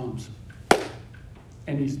 Jesus comes.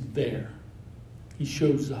 And he's there. He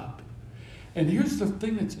shows up. And here's the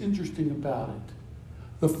thing that's interesting about it.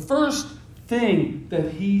 The first thing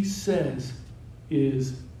that he says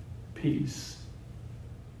is peace.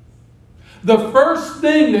 The first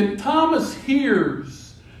thing that Thomas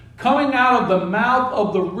hears coming out of the mouth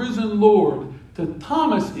of the risen Lord to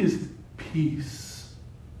Thomas is peace.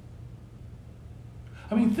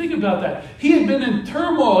 I mean, think about that. He had been in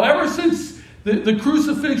turmoil ever since the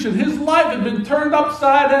crucifixion. His life had been turned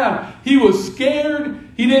upside down. He was scared.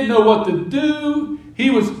 He didn't know what to do.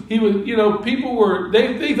 People were,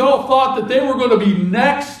 they all thought that they were going to be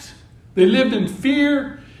next. They lived in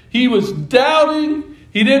fear. He was doubting.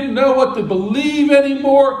 He didn't know what to believe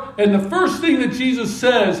anymore. And the first thing that Jesus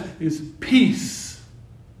says is peace.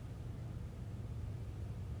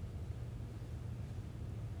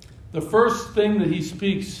 The first thing that he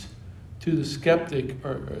speaks to the skeptic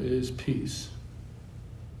is peace.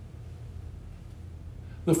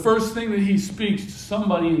 The first thing that he speaks to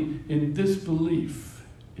somebody in disbelief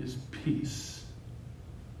is peace.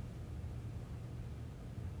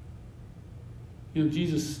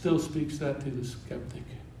 Jesus still speaks that to the skeptic.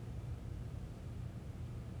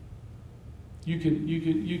 You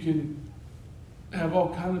can have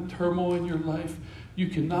all kind of turmoil in your life. You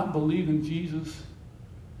cannot believe in Jesus.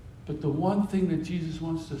 But the one thing that Jesus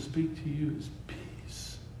wants to speak to you is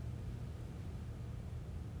peace.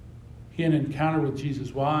 He had an encounter with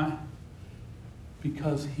Jesus. Why?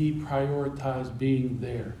 Because he prioritized being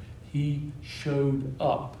there. He showed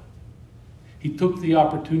up. He took the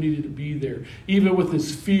opportunity to be there. Even with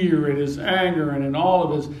his fear and his anger and in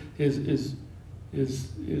all of his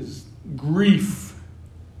grief.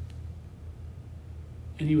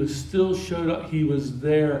 And he was still showed up. He was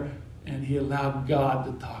there. And he allowed God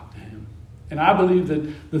to talk to him. And I believe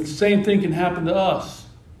that the same thing can happen to us.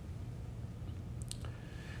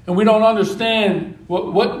 And we don't understand,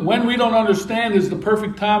 when we don't understand is the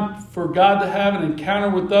perfect time for God to have an encounter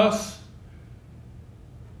with us,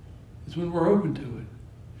 is when we're open to it.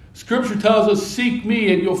 Scripture tells us, seek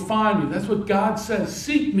me and you'll find me. That's what God says.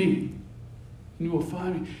 Seek me and you will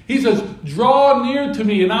find me. He says, draw near to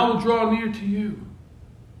me and I will draw near to you.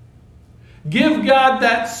 Give God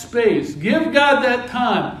that space. Give God that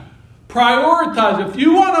time. Prioritize. If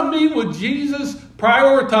you want to meet with Jesus,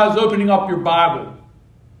 prioritize opening up your Bible.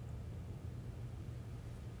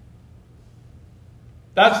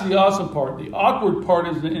 That's the awesome part. The awkward part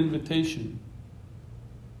is the invitation.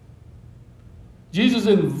 Jesus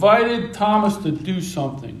invited Thomas to do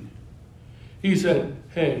something. He said,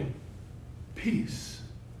 hey, peace.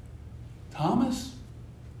 Thomas,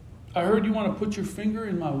 I heard you want to put your finger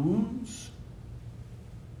in my wounds.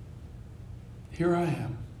 Here I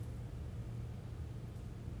am.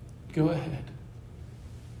 Go ahead.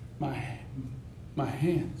 My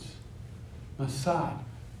hands, my side.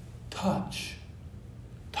 Touch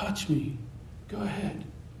me. Go ahead.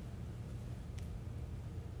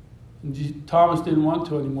 And Thomas didn't want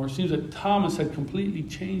to anymore. It seems that Thomas had completely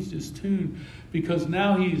changed his tune because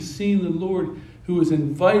now he's seen the Lord who is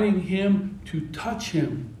inviting him to touch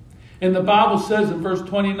him. And the Bible says in verse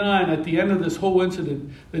 29, at the end of this whole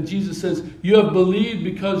incident, that Jesus says, you have believed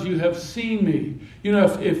because you have seen me.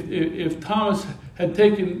 If Thomas had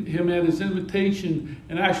taken him at his invitation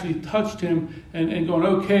and actually touched him and gone,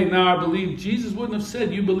 okay, now I believe, Jesus wouldn't have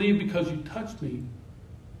said, you believe because you touched me.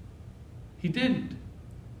 He didn't.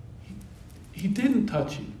 He didn't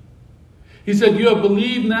touch him. He said, you have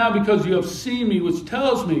believed now because you have seen me, which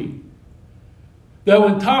tells me that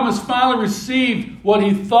when Thomas finally received what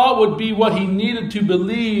he thought would be what he needed to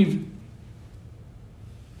believe,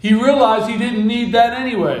 he realized he didn't need that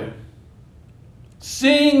anyway.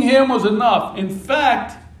 Seeing him was enough. In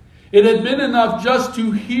fact, it had been enough just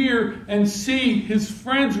to hear and see his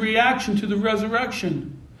friend's reaction to the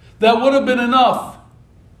resurrection. That would have been enough.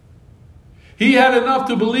 He had enough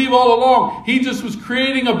to believe all along. He just was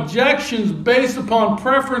creating objections based upon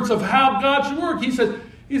preference of how God should work. He said,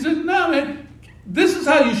 no, man, this is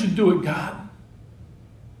how you should do it, God.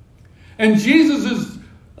 And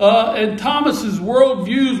and Thomas's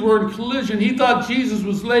worldviews were in collision. He thought Jesus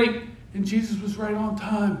was late, and Jesus was right on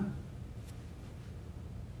time.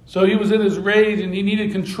 So he was in his rage, and he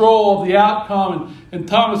needed control of the outcome. And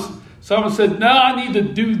Thomas said, no, I need to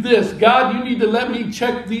do this. God, you need to let me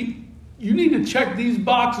check you need to check these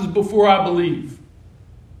boxes before I believe.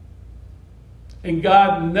 And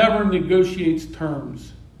God never negotiates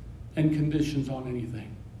terms and conditions on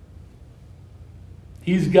anything.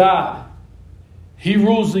 He's God. He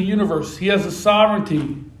rules the universe. He has a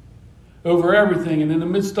sovereignty over everything. And in the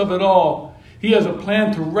midst of it all, He has a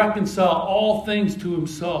plan to reconcile all things to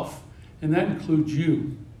Himself. And that includes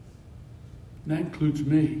you. And that includes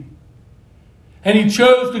me. And He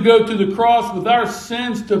chose to go to the cross with our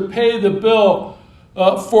sins to pay the bill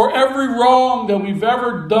for every wrong that we've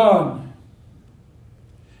ever done.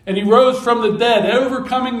 And He rose from the dead,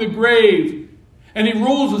 overcoming the grave. And He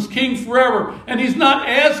rules as King forever. And He's not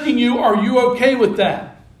asking you, are you okay with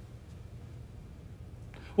that?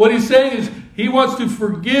 What He's saying is He wants to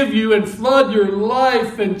forgive you and flood your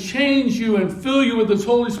life and change you and fill you with His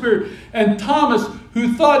Holy Spirit. And Thomas,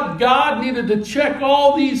 who thought God needed to check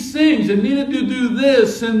all these things and needed to do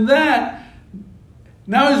this and that,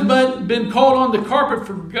 now he's been called on the carpet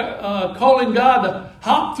for calling God to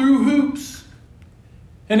hop through hoops.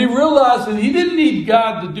 And he realized that he didn't need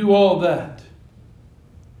God to do all that.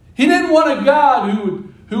 He didn't want a God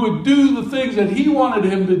who would do the things that he wanted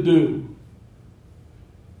him to do.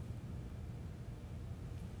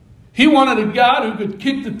 He wanted a God who could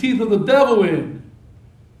kick the teeth of the devil in.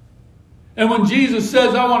 And when Jesus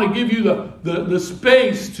says, I want to give you the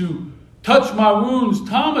space to touch my wounds,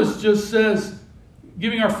 Thomas just says,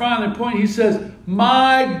 giving our final point, he says,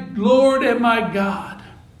 my Lord and my God.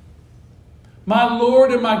 My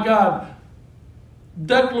Lord and my God.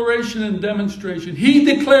 Declaration and demonstration. He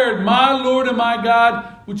declared, my Lord and my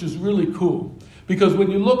God, which is really cool. Because when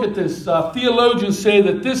you look at this, theologians say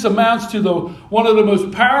that this amounts to one of the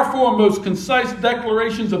most powerful and most concise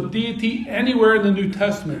declarations of deity anywhere in the New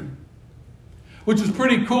Testament. Which is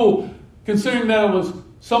pretty cool, considering that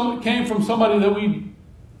it came from somebody that we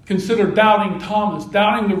consider doubting Thomas,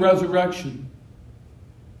 doubting the resurrection.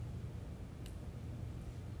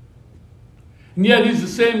 And yet He's the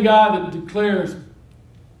same God that declares,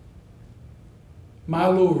 my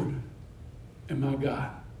Lord and my God.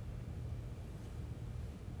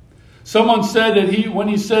 Someone said that when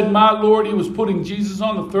he said, my Lord, he was putting Jesus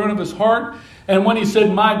on the throne of his heart. And when he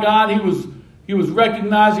said, my God, he was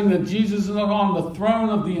recognizing that Jesus is on the throne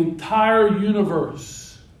of the entire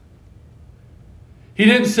universe. He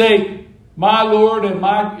didn't say, my Lord and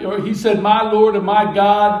or he said, my Lord and my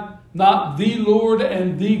God, not the Lord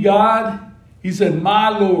and the God. He said, my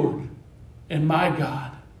Lord and my God.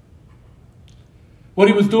 What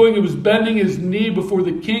he was doing, he was bending his knee before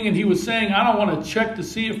the king, and he was saying, I don't want to check to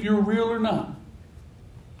see if you're real or not.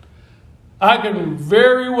 I can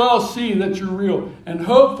very well see that you're real. And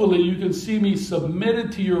hopefully you can see me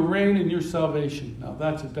submitted to your reign and your salvation. Now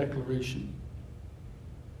that's a declaration.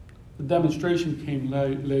 The demonstration came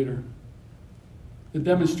later. The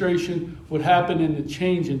demonstration would happen in the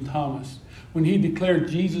change in Thomas. When he declared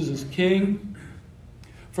Jesus as king,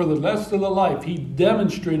 for the rest of the life, he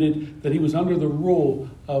demonstrated that he was under the rule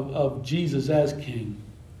of Jesus as king.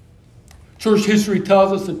 Church history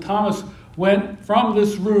tells us that Thomas went from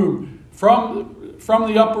this room, from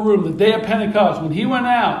the upper room, the day of Pentecost. When he went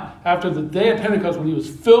out after the day of Pentecost, when he was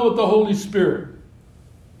filled with the Holy Spirit,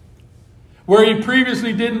 where he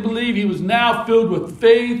previously didn't believe, he was now filled with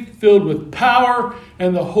faith, filled with power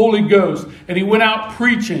and the Holy Ghost. And he went out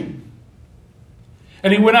preaching.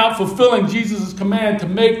 And he went out fulfilling Jesus' command to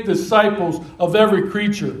make disciples of every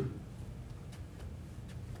creature.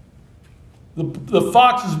 The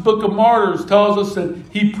Fox's Book of Martyrs tells us that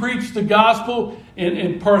he preached the gospel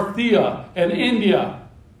in Parthia and India,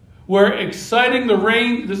 where exciting the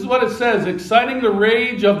rage, this is what it says, exciting the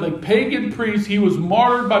rage of the pagan priests, he was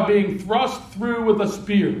martyred by being thrust through with a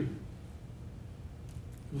spear. He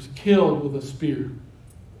was killed with a spear.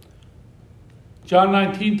 John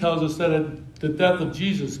 19 tells us that at the death of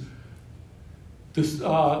Jesus,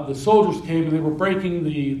 the soldiers came and they were breaking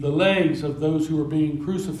the legs of those who were being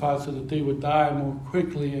crucified so that they would die more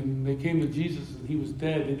quickly. And they came to Jesus and he was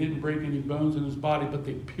dead. They didn't break any bones in his body, but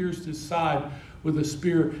they pierced his side with a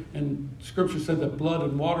spear. And Scripture said that blood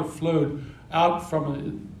and water flowed out from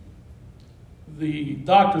it. The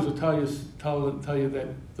doctors will tell you that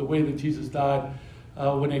the way that Jesus died,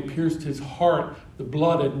 when they pierced his heart, the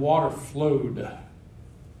blood and water flowed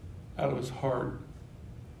out of his heart.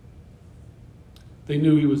 They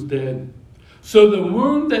knew he was dead. So the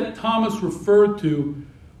wound that Thomas referred to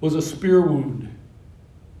was a spear wound.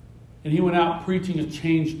 And he went out preaching a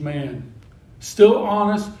changed man. Still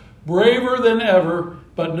honest, braver than ever,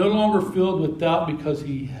 but no longer filled with doubt because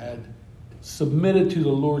he had submitted to the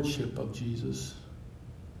lordship of Jesus.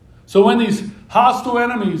 So when these hostile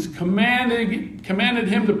enemies commanded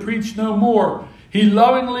him to preach no more, he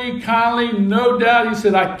lovingly, kindly, no doubt, he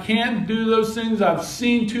said, I can't do those things. I've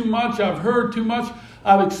seen too much. I've heard too much.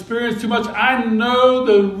 I've experienced too much. I know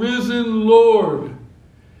the risen Lord.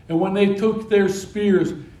 And when they took their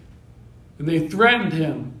spears and they threatened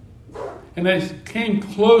him and they came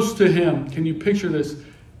close to him, can you picture this?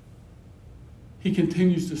 He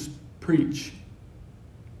continues to preach.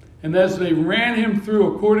 And as they ran him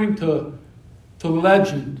through, according to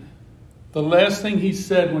legend, the last thing he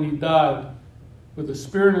said when he died with a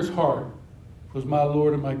spear in his heart was, my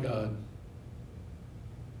Lord and my God.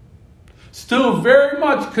 Still very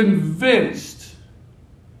much convinced,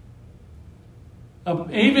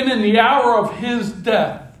 even in the hour of his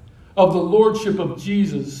death, of the lordship of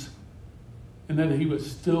Jesus, and that he was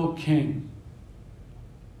still king.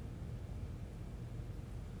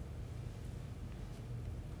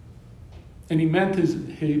 And he met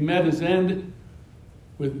his end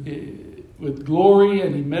with glory,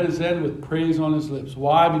 and he met his end with praise on his lips.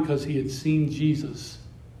 Why? Because he had seen Jesus.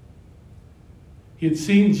 He had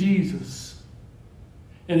seen Jesus.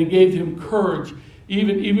 And it gave him courage,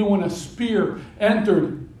 even when a spear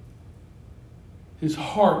entered his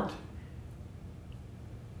heart.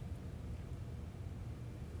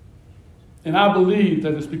 And I believe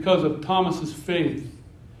that it's because of Thomas's faith,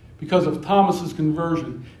 because of Thomas's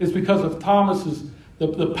conversion. It's because of Thomas's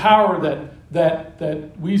the power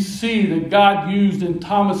that we see that God used in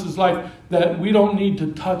Thomas's life, that we don't need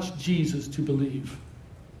to touch Jesus to believe.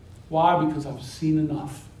 Why? Because I've seen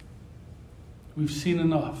enough. We've seen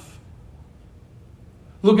enough.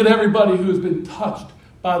 Look at everybody who has been touched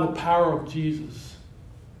by the power of Jesus.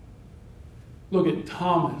 Look at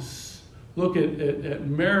Thomas. Look at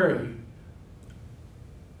Mary.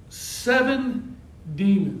 7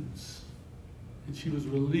 demons, and she was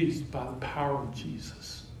released by the power of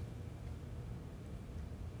Jesus.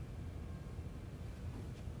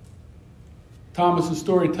 Thomas's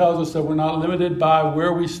story tells us that we're not limited by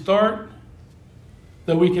where we start,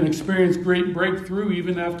 that we can experience great breakthrough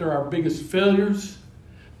even after our biggest failures.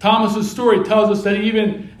 Thomas's story tells us that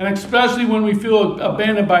even, and especially when we feel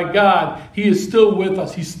abandoned by God, He is still with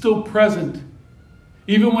us. He's still present.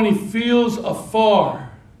 Even when He feels afar.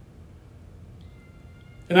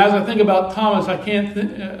 And as I think about Thomas, I can't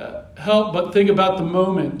help but think about the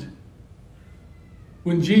moment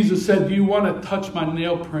when Jesus said, do you want to touch my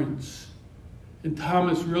nail prints? And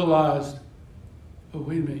Thomas realized, oh,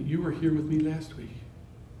 wait a minute, you were here with me last week.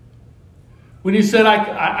 When he said,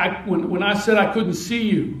 when I said I couldn't see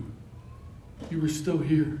you, you were still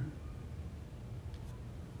here.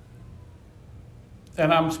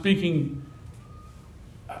 And I'm speaking,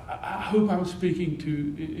 I hope I'm speaking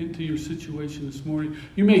into your situation this morning.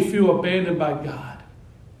 You may feel abandoned by God,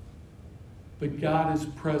 but God is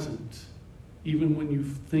present even when you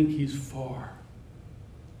think He's far.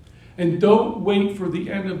 And don't wait for the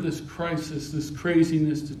end of this crisis, this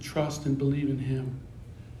craziness, to trust and believe in Him.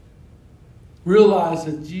 Realize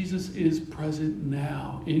that Jesus is present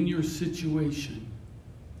now in your situation.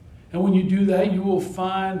 And when you do that, you will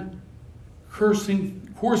find coursing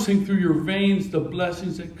through your veins the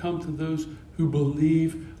blessings that come to those who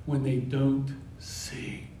believe when they don't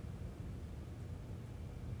see.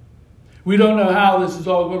 We don't know how this is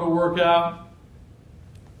all going to work out.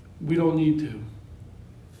 We don't need to.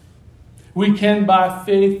 We can, by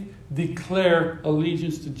faith, declare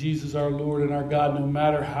allegiance to Jesus our Lord and our God, no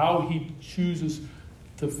matter how He chooses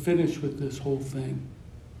to finish with this whole thing.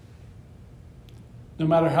 No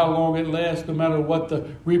matter how long it lasts, no matter what the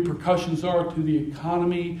repercussions are to the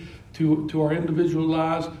economy, to our individual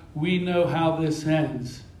lives, we know how this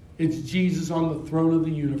ends. It's Jesus on the throne of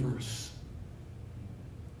the universe.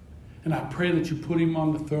 And I pray that you put Him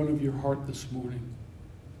on the throne of your heart this morning.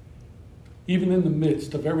 Even in the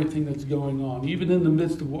midst of everything that's going on, even in the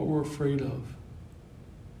midst of what we're afraid of.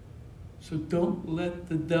 So don't let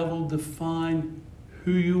the devil define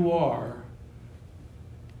who you are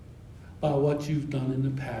by what you've done in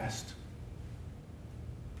the past.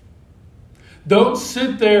 Don't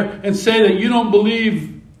sit there and say that you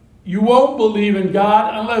won't believe in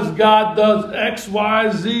God unless God does X,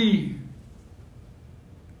 Y, Z.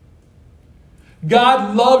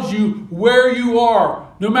 God loves you where you are,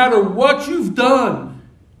 no matter what you've done.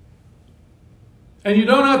 And you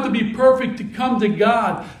don't have to be perfect to come to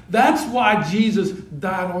God. That's why Jesus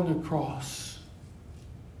died on the cross.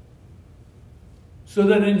 So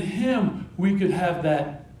that in Him we could have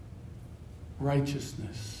that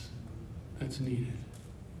righteousness that's needed.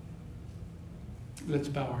 Let's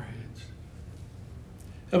bow our heads.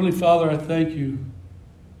 Heavenly Father, I thank you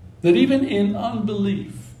that even in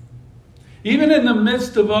unbelief, even in the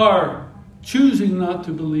midst of our choosing not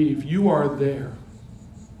to believe, you are there.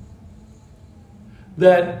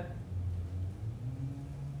 That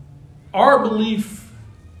our belief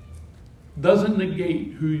doesn't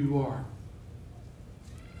negate who you are.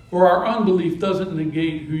 Or our unbelief doesn't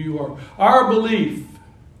negate who you are. Our belief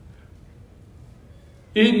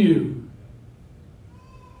in you,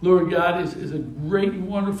 Lord God, is a great and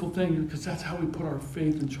wonderful thing, because that's how we put our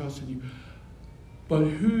faith and trust in you. But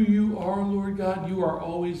who you are, Lord God, you are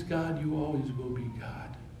always God. You always will be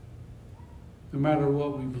God, no matter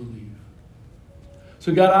what we believe.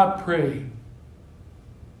 So God, I pray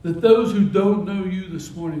that those who don't know you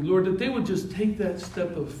this morning, Lord, that they would just take that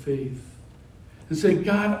step of faith and say,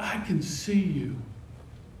 God, I can see you.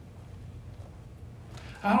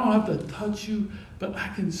 I don't have to touch you, but I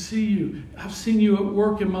can see you. I've seen you at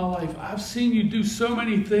work in my life. I've seen you do so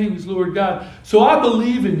many things, Lord God. So I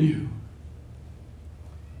believe in you.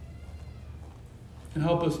 And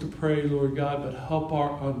help us to pray, Lord God, but help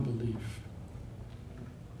our unbelief.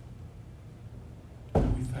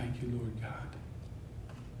 And we thank you, Lord God.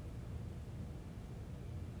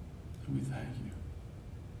 And we thank you.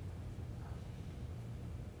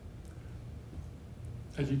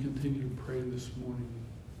 As you continue to pray this morning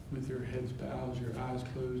with your heads bowed, your eyes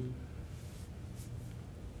closed,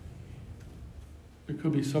 there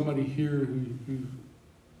could be somebody here who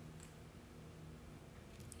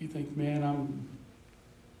you think, man,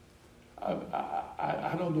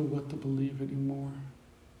 I don't know what to believe anymore.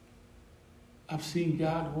 I've seen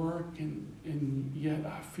God work, and yet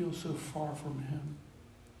I feel so far from Him.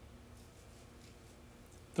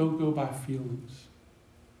 Don't go by feelings.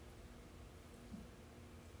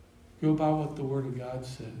 Go by what the Word of God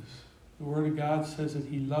says. The Word of God says that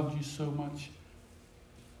He loved you so much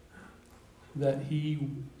that He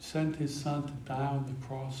sent His Son to die on the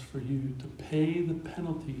cross for you, to pay the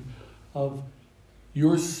penalty of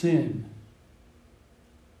your sin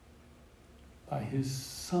by His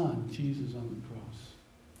Son, Jesus, on the cross.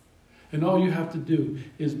 And all you have to do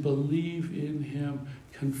is believe in Him,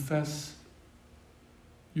 confess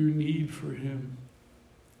your need for Him,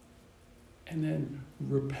 and then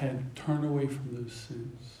repent, turn away from those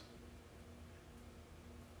sins.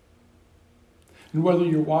 And whether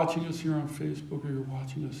you're watching us here on Facebook or you're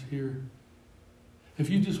watching us here, if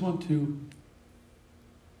you just want to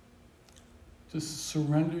just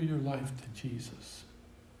surrender your life to Jesus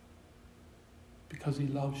because He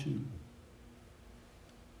loves you.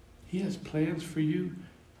 He has plans for you.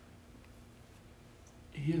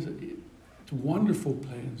 He has wonderful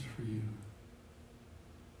plans for you.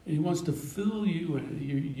 And He wants to fill you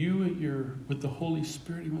with the Holy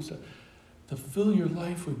Spirit. He wants to fill your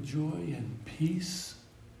life with joy and peace.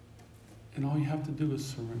 And all you have to do is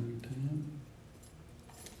surrender to Him.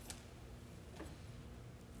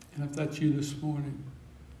 And if that's you this morning,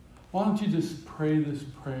 why don't you just pray this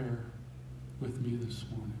prayer with me this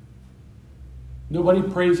morning? Nobody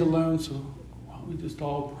prays alone, so why don't we just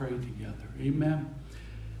all pray together? Amen.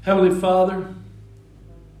 Heavenly Father,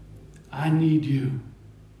 I need you.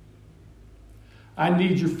 I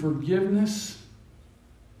need your forgiveness,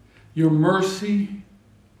 your mercy,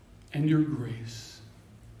 and your grace.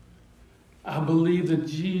 I believe that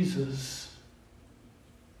Jesus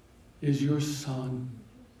is your Son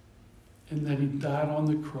and that He died on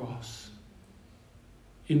the cross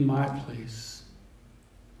in my place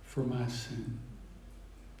for my sin.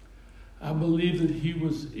 I believe that He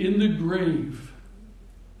was in the grave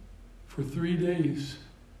for 3 days,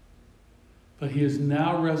 but He is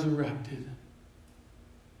now resurrected,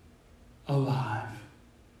 alive.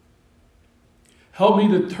 Help me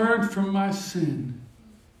to turn from my sin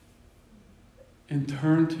and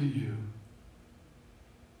turn to you.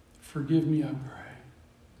 Forgive me, I pray.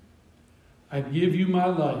 I give you my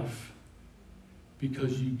life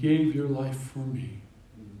because you gave your life for me.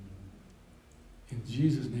 In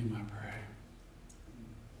Jesus' name I pray.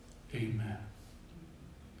 Amen.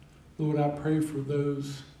 Lord, I pray for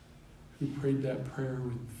those who prayed that prayer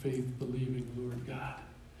with faith, believing, Lord God.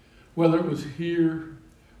 Whether it was here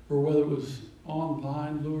or whether it was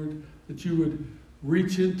online, Lord, that you would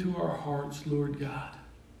reach into our hearts, Lord God.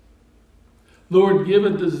 Lord, give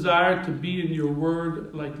a desire to be in your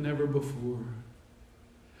word like never before.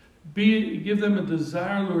 Give them a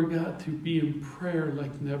desire, Lord God, to be in prayer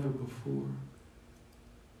like never before.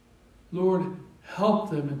 Lord,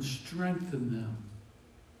 help them and strengthen them.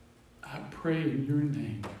 I pray in your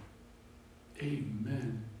name.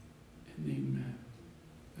 Amen and amen.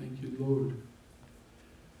 Thank you, Lord.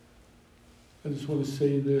 I just want to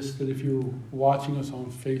say this, that if you're watching us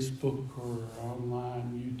on Facebook or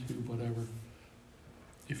online, YouTube, whatever,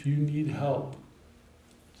 if you need help,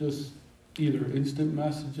 just either instant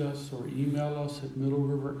message us or email us at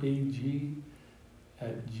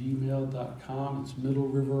middleriverag@gmail.com. It's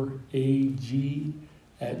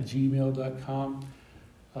middleriverag@gmail.com.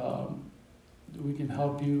 We can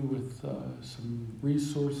help you with some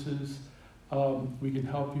resources. We can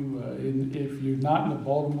help you, if you're not in the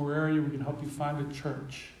Baltimore area, we can help you find a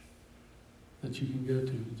church that you can go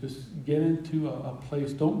to. Just get into a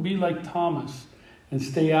place. Don't be like Thomas and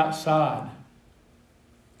stay outside.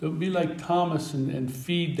 Don't be like Thomas and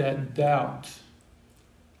feed that doubt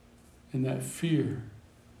and that fear.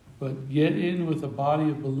 But get in with a body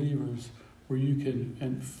of believers where you can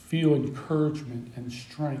and feel encouragement and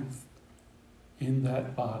strength in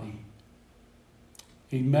that body.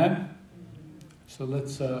 Amen? So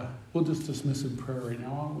we'll just dismiss in prayer right now.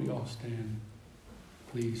 Why don't we all stand,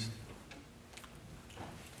 please?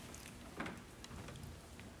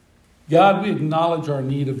 God, we acknowledge our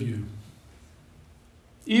need of you.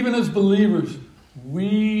 Even as believers,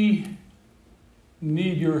 we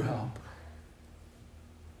need your help.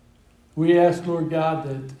 We ask, Lord God,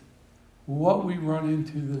 that what we run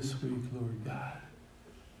into this week, Lord God,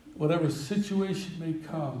 whatever situation may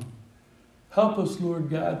come, help us, Lord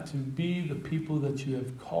God, to be the people that you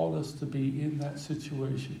have called us to be in that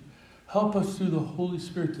situation. Help us through the Holy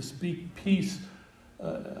Spirit to speak peace,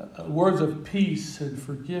 words of peace and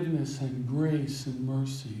forgiveness and grace and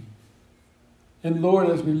mercy. And Lord,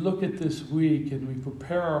 as we look at this week and we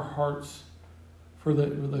prepare our hearts for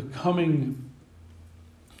the coming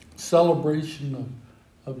celebration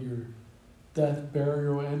of your death,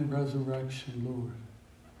 burial, and resurrection, Lord,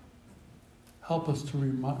 help us to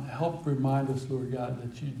remind us, Lord God,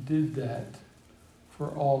 that you did that for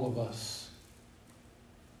all of us.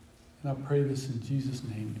 And I pray this in Jesus'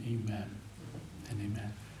 name, amen and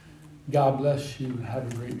amen. God bless you and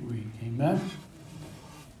have a great week. Amen.